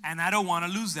perder. And I don't want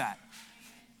to lose that.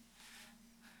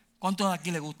 ¿Cuántos de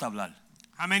aquí le gusta hablar?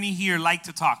 How many here like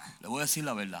to talk? Le voy a decir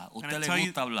la verdad. A I'm usted gonna le tell you-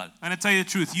 gusta hablar. I'm going to tell you the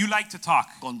truth. You like to talk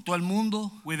Con todo el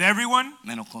mundo, with everyone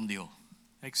menos con Dios.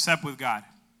 except with God.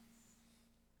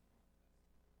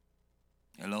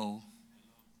 Hello.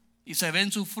 Y se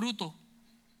ven sus frutos.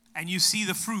 And you see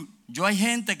the fruit. Yo hay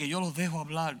gente que yo los dejo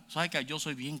hablar. ¿Sabes que yo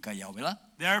soy bien callado, verdad?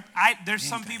 There's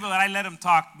some people that I let them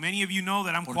talk. Many of you know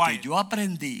that I'm Porque quiet yo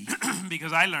aprendí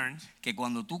because I learned que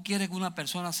cuando tú quieres que una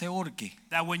persona se ahorque,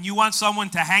 that when you want someone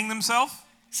to hang themselves,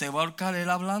 se va a ahorcar él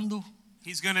hablando.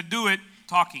 he's going to do it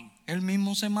talking. Él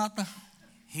mismo se mata.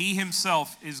 He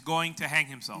himself is going to hang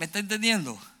himself. ¿Me está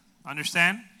entendiendo?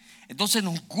 Understand? Entonces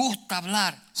nos gusta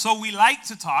hablar. So we like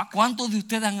to talk. ¿Cuántos de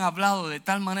ustedes han hablado de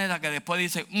tal manera que después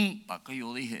dicen, ¿para qué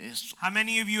yo dije eso? How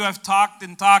many of you have talked,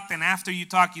 and after you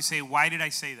talk, you say, why did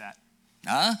I say that?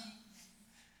 ¿Ah?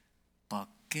 ¿Para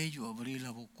qué yo abrí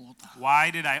la bocota? Why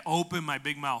did I open my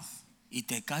big mouth? Y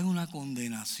te cae una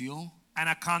condenación. And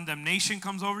a condemnation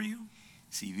comes over you.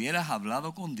 Si hubieras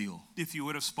hablado con Dios, If you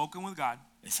would have spoken with God,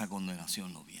 esa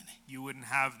condenación no viene. you wouldn't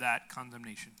have that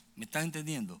condemnation. ¿Me estás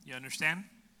entendiendo? You understand?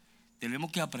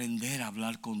 Tenemos que aprender a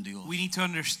hablar con Dios. We need to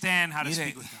understand how to Mire,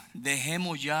 speak with God.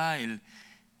 dejemos ya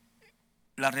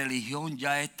la religión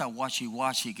ya esta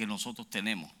washi que nosotros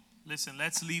tenemos. Listen,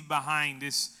 let's leave behind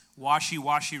this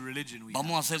washy-washy religion we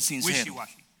Vamos a ser have. sinceros.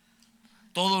 Wishy-washy.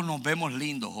 Todos nos vemos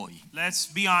lindos hoy. Let's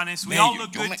be honest. We all Bello.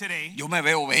 look good today. Yo me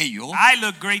veo bello. I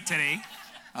look great today,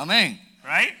 Amén.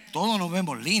 right? Todos nos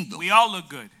vemos lindos. We all look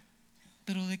good.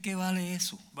 Pero ¿de qué vale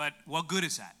eso? But what good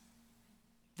is that?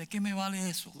 ¿De qué me vale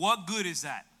eso? What good is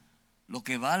that? Lo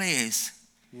que vale es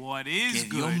What que is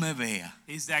Dios good me vea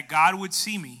is that God would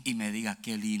see me y me diga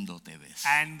qué lindo te ves.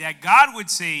 and that God would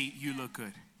say, you look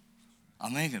good.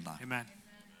 Amén, hermano. Amen.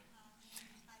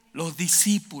 Los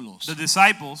discípulos. The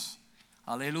disciples,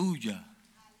 Aleluya.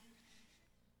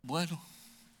 Bueno,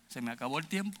 se me acabó el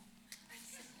tiempo.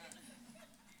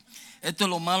 Esto es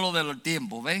lo malo del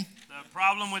tiempo, ¿ven? the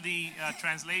problem with the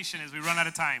translation is we run out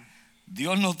of time.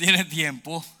 Dios no tiene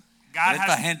tiempo, pero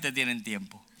esta gente tiene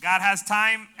tiempo. God has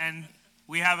time and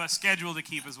we have a schedule to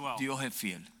keep as well. Dios es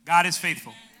fiel. God is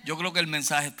faithful. Yo creo que el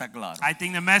mensaje está claro. I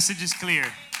think the message is clear.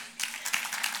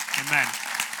 Amen.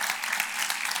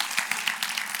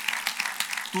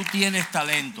 Tú tienes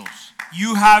talentos.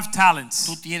 You have talents.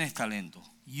 Tú tienes talento.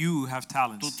 You have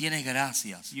talents. Tú tienes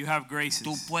gracias. You have graces.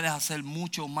 Tú puedes hacer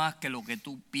mucho más que lo que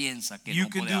tú piensas que You no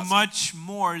can puedes do hacer. much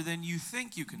more than you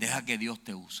think you can do. Deja que Dios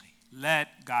te use. Let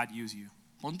God use you.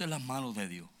 Ponte en las manos de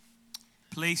Dios.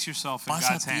 Place yourself in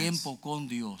Pasa God's hands tiempo con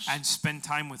Dios. and spend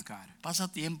time with God. Pasa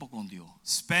tiempo con Dios.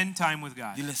 Spend time with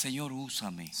God. Dile, Señor,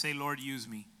 úsame. Say, Lord, use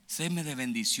me. Séme de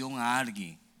bendición a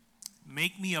alguien.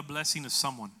 Make me a blessing to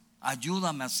someone.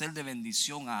 Ayúdame a ser de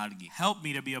bendición a alguien. Help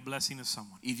me to be a blessing to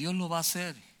someone. Y Dios lo va a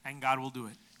hacer. And God will do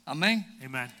it. Amén.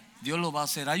 Amen. Dios lo va a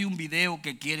hacer. Hay un video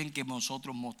que quieren que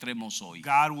nosotros mostremos hoy.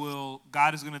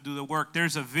 God is going to do the work.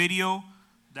 There's a video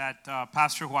that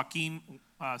Pastor Joaquin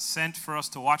sent for us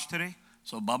to watch today.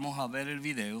 So vamos a ver el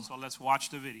video. So let's watch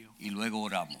the video. Y luego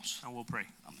oramos. And we'll pray.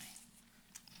 Amén.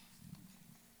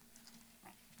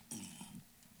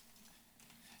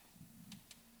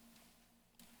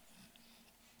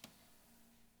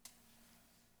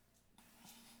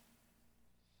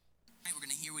 We're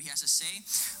going to hear what he has to say,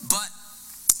 but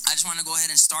I just want to go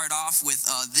ahead and start off with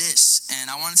this,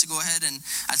 and I wanted to go ahead and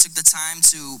I took the time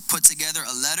to put together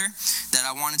a letter that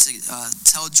I wanted to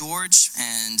tell George,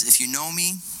 and if you know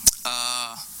me,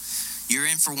 you're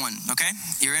in for one, okay?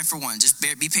 You're in for one. Just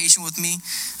be patient with me,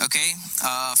 okay?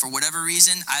 For whatever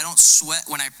reason, I don't sweat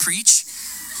when I preach,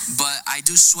 but I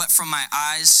do sweat from my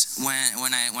eyes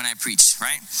when I preach,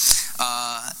 right?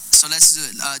 So let's do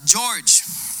it. George,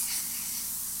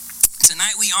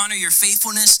 tonight we honor your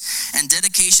faithfulness and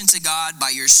dedication to God by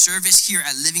your service here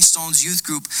at Living Stones Youth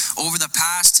Group over the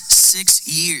past 6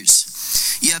 years.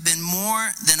 You have been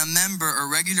more than a member or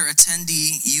regular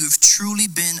attendee. You've truly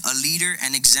been a leader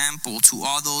and example to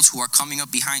all those who are coming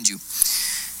up behind you.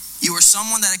 You are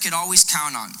someone that I could always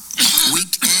count on.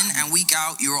 Week in and week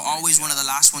out, you were always one of the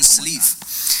last ones to leave.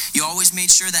 You always made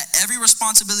sure that every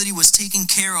responsibility was taken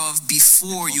care of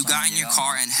before you got in your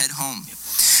car and head home.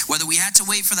 Whether we had to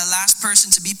wait for the last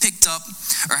person to be picked up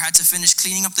or had to finish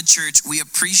cleaning up the church, we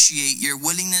appreciate your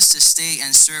willingness to stay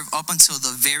and serve up until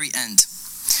the very end.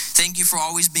 Thank you for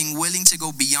always being willing to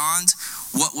go beyond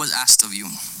what was asked of you.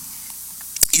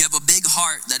 You have a big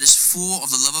heart that is full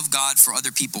of the love of God for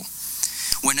other people.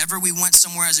 Whenever we went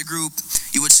somewhere as a group,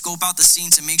 you would scope out the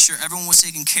scene to make sure everyone was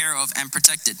taken care of and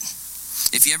protected.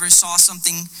 If you ever saw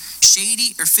something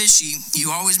shady or fishy,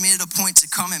 you always made it a point to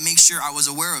come and make sure I was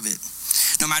aware of it.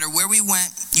 No matter where we went,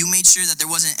 you made sure that there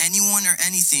wasn't anyone or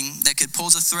anything that could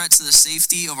pose a threat to the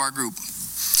safety of our group.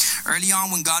 Early on,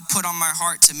 when God put on my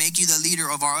heart to make you the leader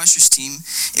of our ushers team,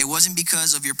 it wasn't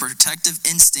because of your protective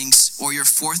instincts or your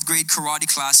 4th grade karate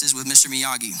classes with Mr.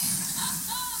 Miyagi.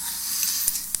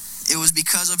 It was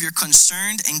because of your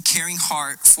concerned and caring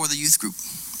heart for the youth group.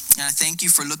 And I thank you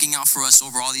for looking out for us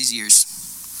over all these years.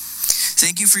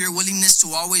 Thank you for your willingness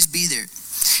to always be there.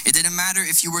 It didn't matter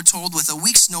if you were told with a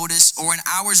week's notice or an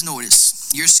hour's notice.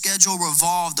 Your schedule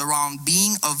revolved around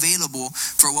being available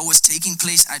for what was taking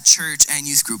place at church and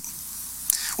youth group.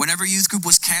 Whenever youth group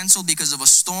was canceled because of a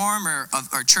storm or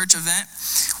a church event,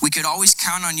 we could always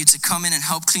count on you to come in and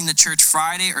help clean the church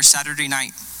Friday or Saturday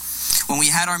night. When we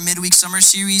had our midweek summer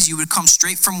series, you would come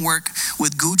straight from work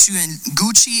with Gucci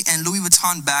and Louis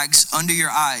Vuitton bags under your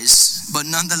eyes, but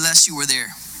nonetheless you were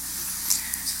there.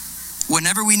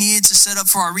 Whenever we needed to set up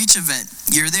for our Reach event,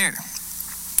 you're there.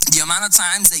 The amount of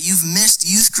times that you've missed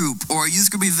youth group or a youth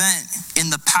group event in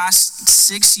the past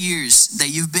 6 years that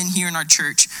you've been here in our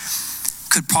church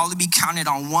could probably be counted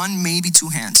on 1, maybe 2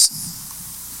 hands.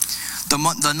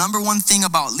 The number one thing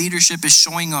about leadership is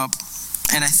showing up,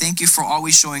 and I thank you for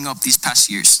always showing up these past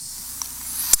years.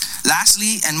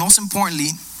 Lastly, and most importantly,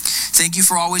 thank you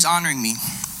for always honoring me.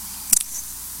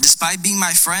 Despite being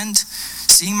my friend,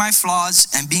 seeing my flaws,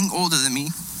 and being older than me,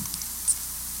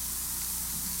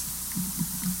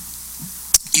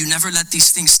 you never let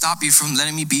these things stop you from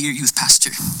letting me be your youth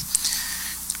pastor.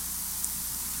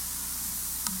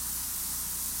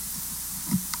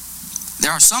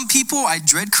 There are some people I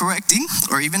dread correcting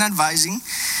or even advising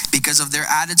because of their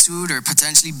attitude or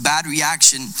potentially bad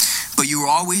reaction, but you were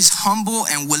always humble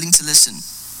and willing to listen.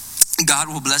 God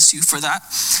will bless you for that.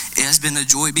 It has been a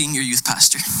joy being your youth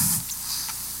pastor.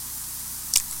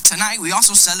 Tonight, we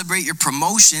also celebrate your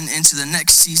promotion into the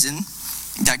next season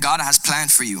that God has planned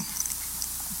for you.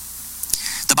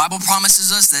 The Bible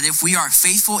promises us that if we are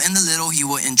faithful in the little, he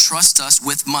will entrust us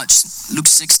with much. Luke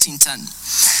 16:10.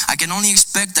 I can only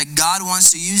expect that God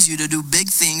wants to use you to do big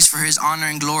things for his honor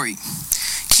and glory.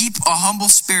 Keep a humble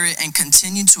spirit and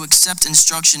continue to accept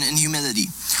instruction in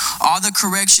humility. All the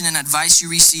correction and advice you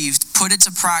received, put it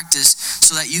to practice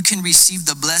so that you can receive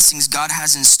the blessings God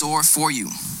has in store for you.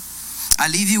 I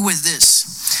leave you with this.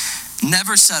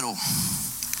 Never settle.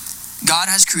 God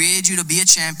has created you to be a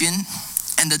champion,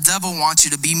 and the devil wants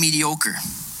you to be mediocre.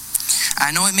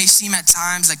 I know it may seem at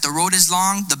times like the road is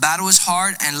long, the battle is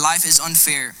hard, and life is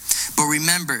unfair. But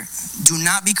remember, do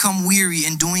not become weary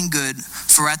in doing good,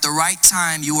 for at the right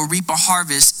time you will reap a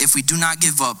harvest if we do not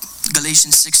give up.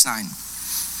 Galatians 6:9.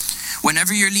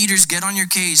 Whenever your leaders get on your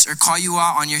case or call you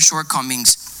out on your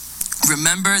shortcomings,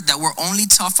 Remember that we're only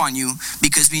tough on you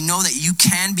because we know that you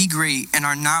can be great and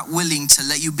are not willing to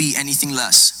let you be anything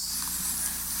less.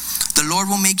 The Lord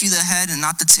will make you the head and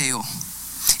not the tail.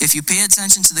 If you pay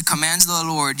attention to the commands of the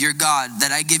Lord, your God,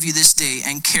 that I give you this day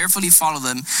and carefully follow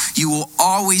them, you will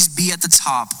always be at the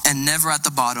top and never at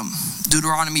the bottom.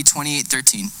 Deuteronomy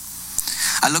 28:13.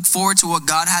 I look forward to what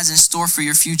God has in store for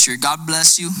your future. God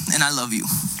bless you, and I love you.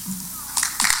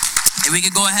 If we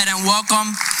could go ahead and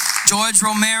welcome George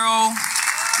Romero,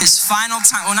 his final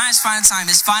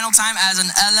time as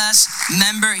an LS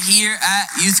member here at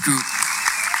Youth Group.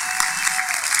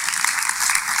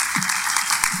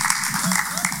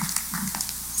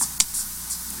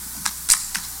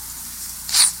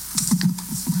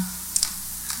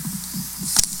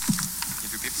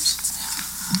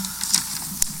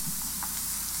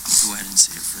 Go ahead and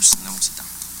say it first, and then we'll sit down.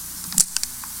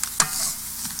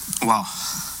 Wow.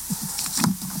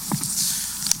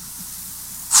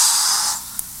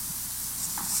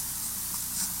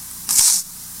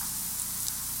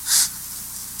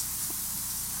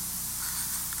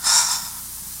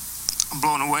 I'm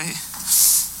blown away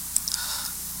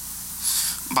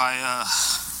by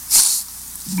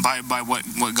what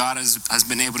God has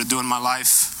been able to do in my life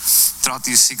throughout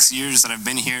these 6 years that I've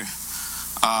been here.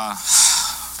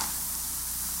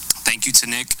 Thank you to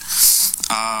Nick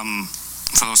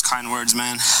for those kind words,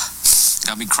 man.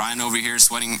 Got me crying over here,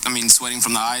 sweating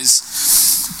from the eyes.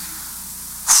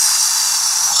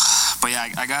 But yeah,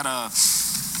 I got a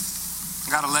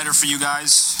letter for you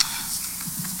guys.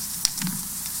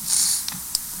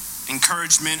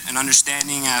 Encouragement and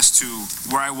understanding as to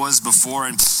where I was before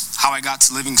and how I got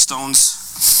to Living Stones.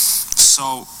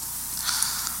 So,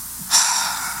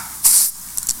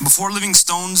 before Living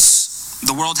Stones,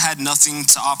 the world had nothing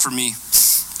to offer me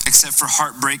except for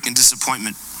heartbreak and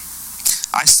disappointment.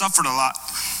 I suffered a lot.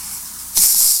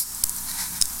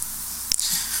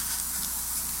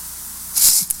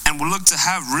 And would look to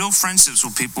have real friendships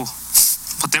with people,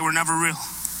 but they were never real.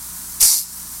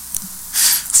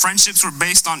 Friendships were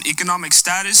based on economic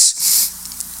status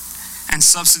and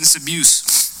substance abuse.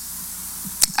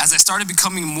 As I started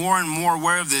becoming more and more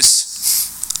aware of this,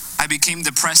 I became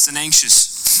depressed and anxious.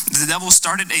 The devil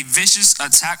started a vicious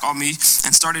attack on me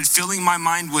and started filling my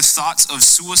mind with thoughts of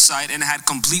suicide and had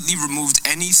completely removed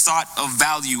any thought of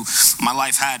value my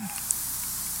life had.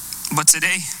 But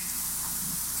today,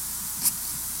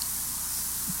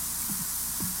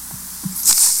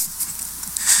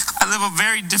 I live a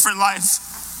very different life.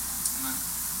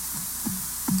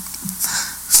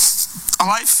 A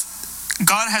life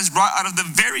God has brought out of the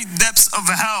very depths of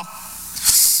hell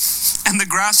and the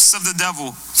grasps of the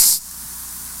devil.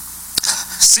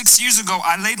 6 years ago,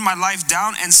 I laid my life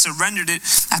down and surrendered it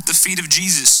at the feet of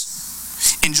Jesus.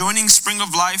 In joining Spring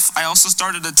of Life, I also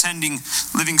started attending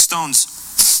Living Stones.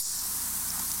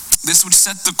 This would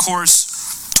set the course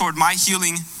toward my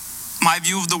healing, my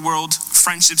view of the world,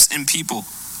 friendships, and people.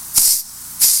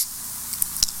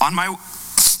 On my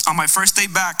first day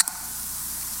back,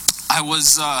 I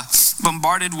was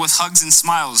bombarded with hugs and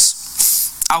smiles.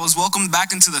 I was welcomed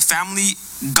back into the family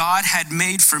God had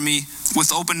made for me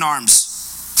with open arms.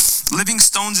 Living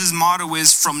Stones' motto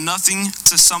is from nothing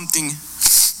to something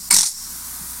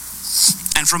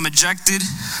and from rejected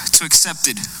to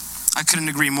accepted. I couldn't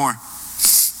agree more.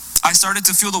 I started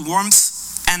to feel the warmth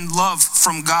and love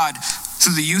from God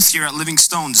through the youth here at Living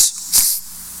Stones.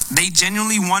 They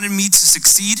genuinely wanted me to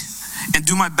succeed and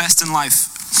do my best in life.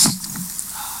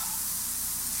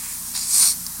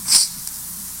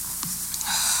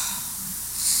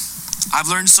 I've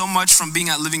learned so much from being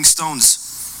at Living Stones.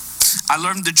 I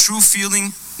learned the true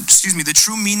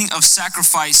meaning of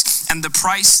sacrifice and the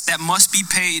price that must be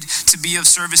paid to be of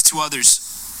service to others.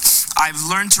 I've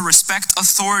learned to respect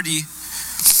authority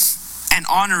and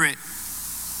honor it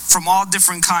from all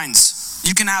different kinds.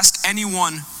 You can ask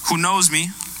anyone who knows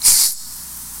me.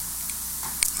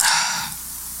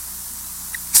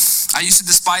 I used to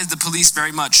despise the police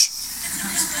very much.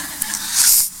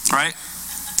 Right?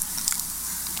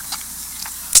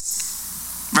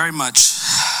 Very much.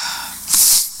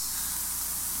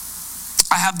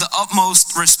 I have the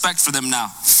utmost respect for them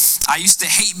now. I used to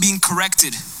hate being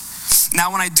corrected.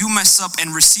 Now when I do mess up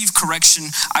and receive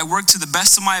correction, I work to the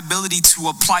best of my ability to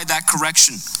apply that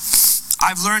correction.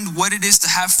 I've learned what it is to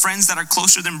have friends that are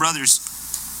closer than brothers.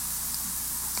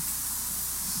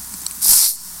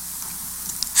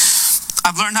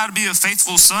 I've learned how to be a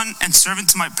faithful son and servant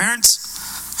to my parents.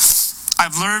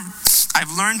 I've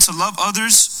learned to love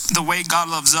others the way God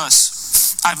loves us.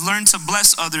 I've learned to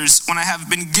bless others when I have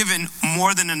been given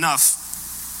more than enough.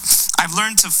 I've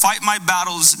learned to fight my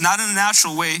battles not in a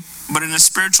natural way, but in a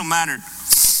spiritual manner.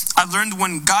 I've learned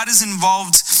when God is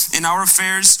involved in our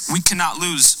affairs, we cannot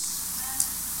lose.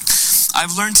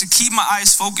 I've learned to keep my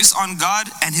eyes focused on God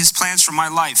and His plans for my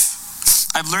life.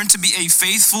 I've learned to be a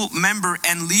faithful member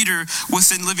and leader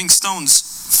within Living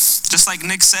Stones. Just like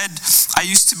Nick said, I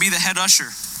used to be the head usher.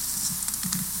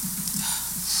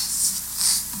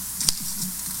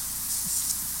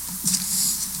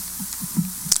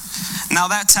 Now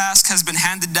that task has been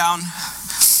handed down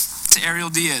to Ariel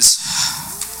Diaz.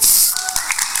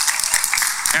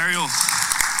 Ariel,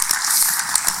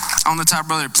 on the top,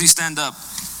 brother, please stand up.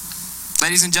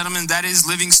 Ladies and gentlemen, that is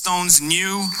Living Stone's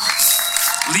new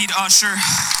lead usher.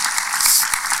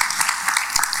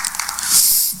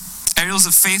 Ariel's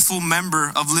a faithful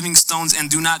member of Living Stones, and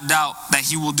do not doubt that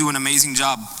he will do an amazing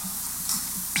job.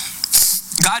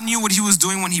 God knew what He was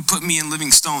doing when He put me in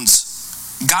Living Stones.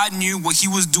 God knew what He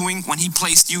was doing when He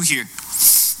placed you here.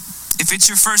 If it's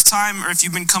your first time or if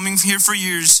you've been coming here for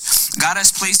years, God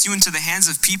has placed you into the hands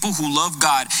of people who love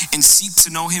God and seek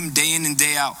to know Him day in and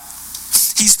day out.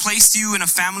 He's placed you in a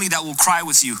family that will cry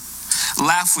with you,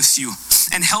 laugh with you,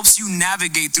 and helps you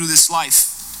navigate through this life.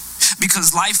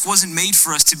 Because life wasn't made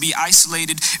for us to be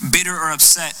isolated, bitter, or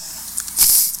upset.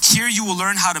 Here you will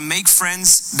learn how to make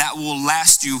friends that will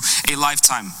last you a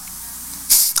lifetime.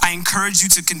 I encourage you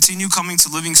to continue coming to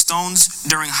Living Stones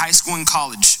during high school and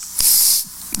college.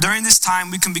 During this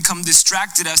time, we can become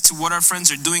distracted as to what our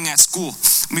friends are doing at school.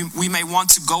 We may want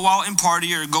to go out and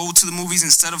party or go to the movies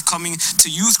instead of coming to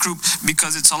youth group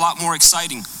because it's a lot more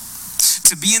exciting.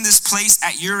 To be in this place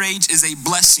at your age is a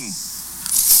blessing.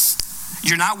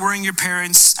 You're not worrying your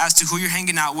parents as to who you're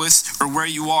hanging out with or where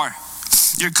you are.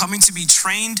 You're coming to be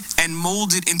trained and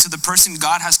molded into the person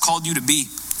God has called you to be.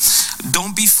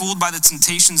 Don't be fooled by the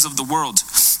temptations of the world.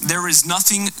 There is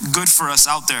nothing good for us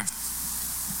out there.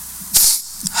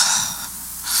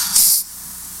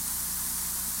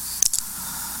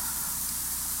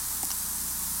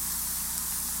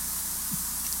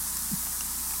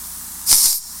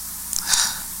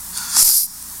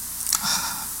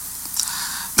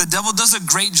 The devil does a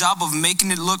great job of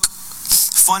making it look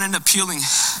fun and appealing,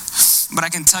 but I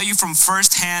can tell you from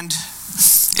firsthand,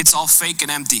 it's all fake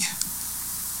and empty.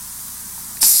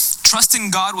 Trust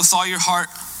in God with all your heart.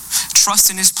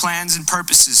 Trust in His plans and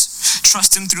purposes.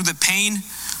 Trust Him through the pain,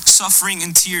 suffering,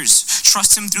 and tears.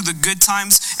 Trust Him through the good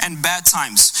times and bad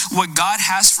times. What God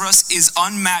has for us is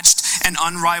unmatched and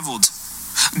unrivaled.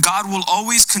 God will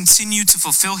always continue to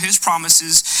fulfill His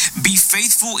promises. Be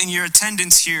faithful in your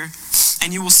attendance here,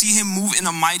 and you will see Him move in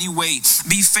a mighty way.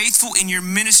 Be faithful in your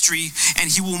ministry, and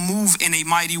He will move in a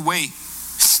mighty way.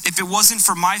 If it wasn't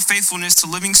for my faithfulness to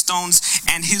Living Stones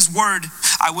and His word,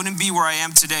 I wouldn't be where I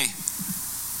am today.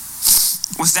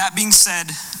 With that being said,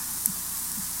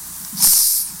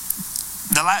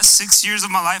 the last 6 years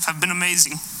of my life have been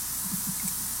amazing.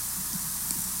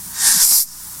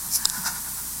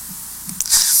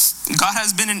 God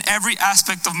has been in every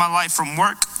aspect of my life, from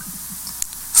work,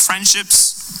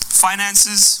 friendships,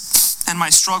 finances, and my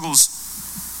struggles.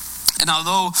 And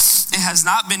although it has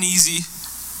not been easy,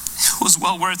 it was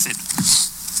well worth it.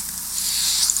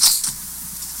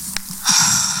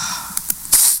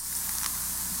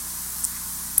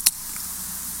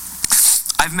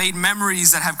 I've made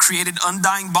memories that have created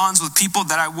undying bonds with people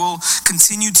that I will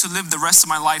continue to live the rest of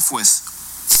my life with.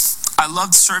 I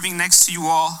loved serving next to you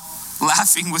all,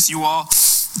 laughing with you all,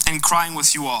 and crying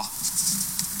with you all.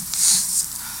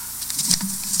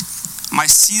 My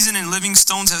season in Living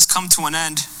Stones has come to an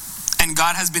end, and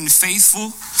God has been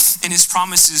faithful in His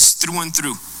promises through and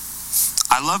through.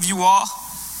 I love you all.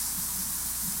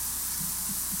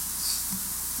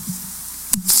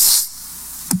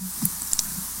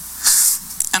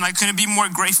 And I couldn't be more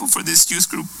grateful for this youth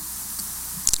group.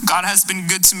 God has been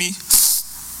good to me.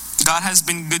 God has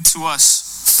been good to us.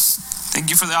 Thank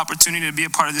you for the opportunity to be a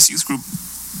part of this youth group.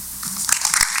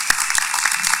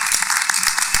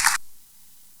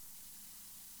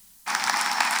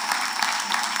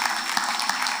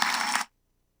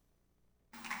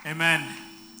 Amen.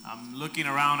 I'm looking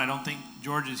around. I don't think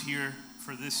George is here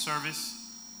for this service.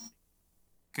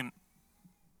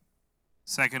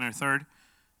 Second or third?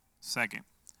 Second.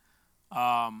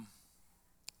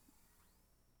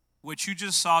 What you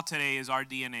just saw today is our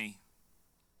DNA.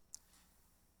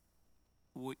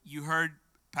 What you heard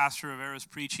Pastor Rivera's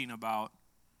preaching about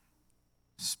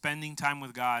spending time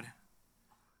with God,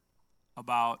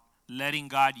 about letting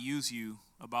God use you,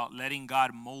 about letting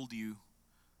God mold you,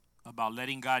 about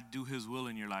letting God do His will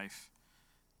in your life.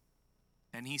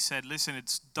 And he said, listen,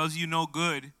 it does you no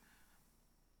good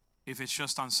if it's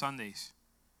just on Sundays.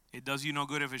 It does you no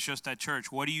good if it's just at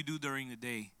church. What do you do during the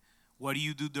day? What do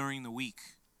you do during the week?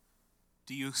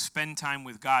 Do you spend time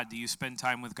with God? Do you spend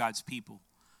time with God's people?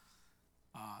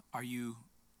 Are you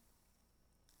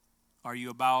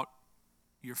about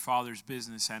your Father's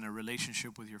business and a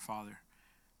relationship with your Father?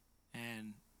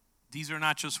 And these are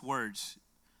not just words.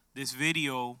 This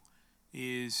video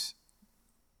is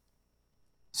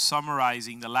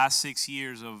summarizing the last 6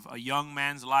 years of a young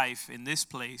man's life in this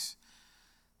place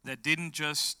that didn't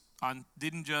just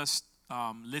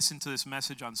listen to this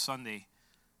message on Sunday,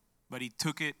 but he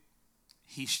took it.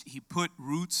 He put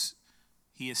roots.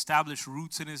 He established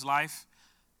roots in his life.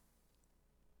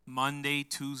 Monday,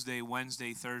 Tuesday,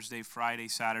 Wednesday, Thursday, Friday,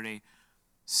 Saturday,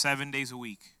 7 days a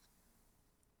week.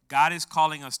 God is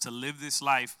calling us to live this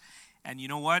life. And you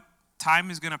know what?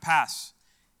 Time is going to pass.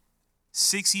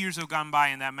 6 years have gone by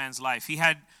in that man's life. He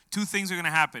had two things are going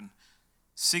to happen.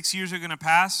 6 years are going to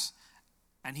pass,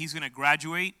 and he's going to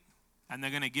graduate, and they're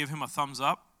going to give him a thumbs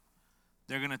up.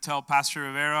 They're going to tell Pastor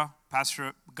Rivera,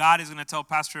 God is going to tell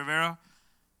Pastor Rivera,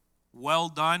 well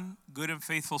done, good and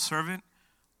faithful servant.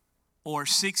 Or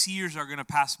 6 years are going to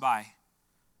pass by.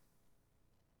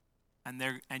 And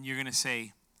you're going to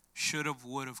say, should have,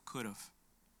 would have, could have.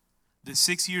 The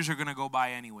 6 years are going to go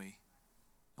by anyway.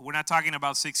 We're not talking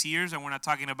about 6 years, and we're not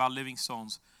talking about living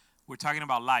stones. We're talking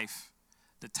about life.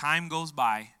 The time goes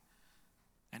by,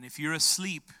 and if you're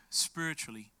asleep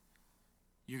spiritually,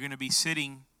 you're going to be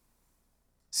sitting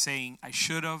saying, I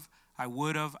should have, I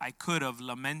would have, I could have,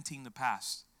 lamenting the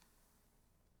past.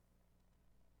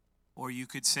 Or you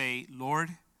could say,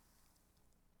 Lord,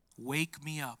 wake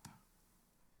me up.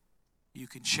 You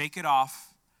can shake it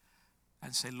off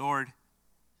and say, Lord,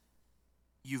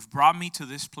 you've brought me to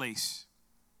this place.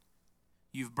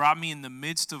 You've brought me in the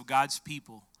midst of God's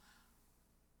people.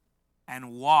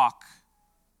 And walk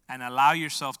and allow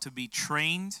yourself to be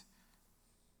trained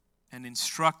and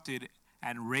instructed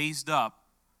and raised up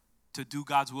to do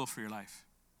God's will for your life.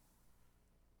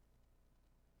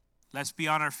 Let's be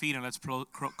on our feet and let's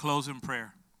close in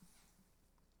prayer.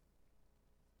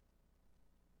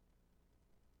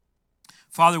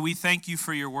 Father, we thank you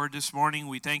for your word this morning.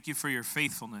 We thank you for your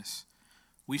faithfulness.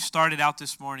 We started out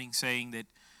this morning saying that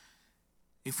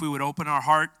if we would open our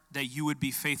heart, that you would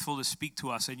be faithful to speak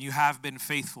to us, and you have been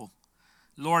faithful.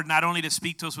 Lord, not only to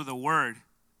speak to us with a word,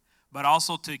 but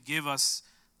also to give us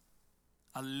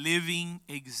a living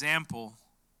example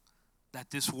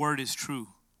that this word is true.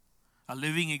 A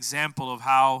living example of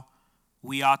how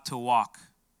we ought to walk.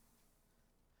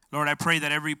 Lord, I pray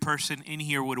that every person in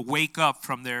here would wake up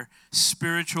from their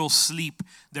spiritual sleep,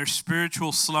 their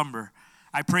spiritual slumber.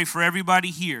 I pray for everybody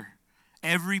here,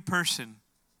 every person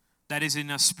that is in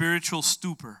a spiritual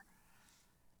stupor.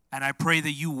 And I pray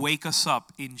that you wake us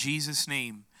up in Jesus'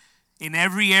 name. In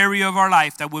every area of our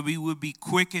life, that we would be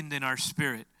quickened in our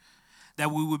spirit.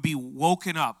 That we would be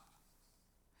woken up.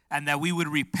 And that we would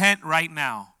repent right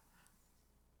now.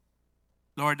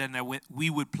 Lord, and that we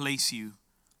would place you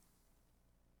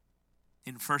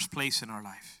in first place in our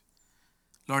life.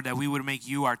 Lord, that we would make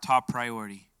you our top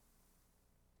priority.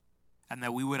 And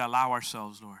that we would allow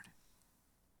ourselves, Lord,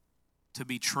 to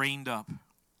be trained up,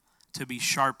 to be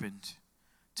sharpened,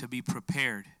 to be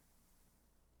prepared,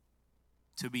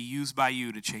 to be used by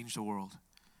you to change the world.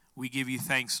 We give you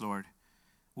thanks, Lord.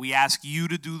 We ask you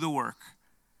to do the work.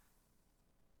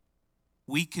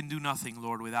 We can do nothing,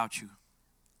 Lord, without you.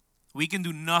 We can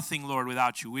do nothing, Lord,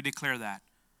 without you. We declare that.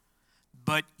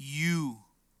 But you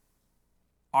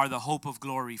are the hope of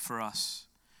glory for us.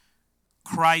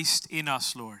 Christ in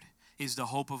us, Lord, is the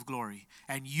hope of glory.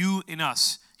 And you in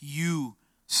us, you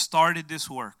started this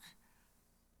work.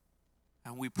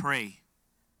 And we pray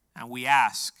and we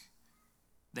ask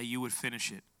that you would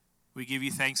finish it. We give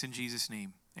you thanks in Jesus'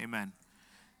 name. Amen.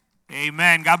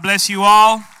 Amen. God bless you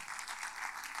all.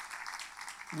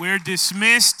 We're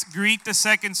dismissed. Greet the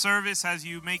second service as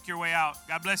you make your way out.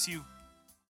 God bless you.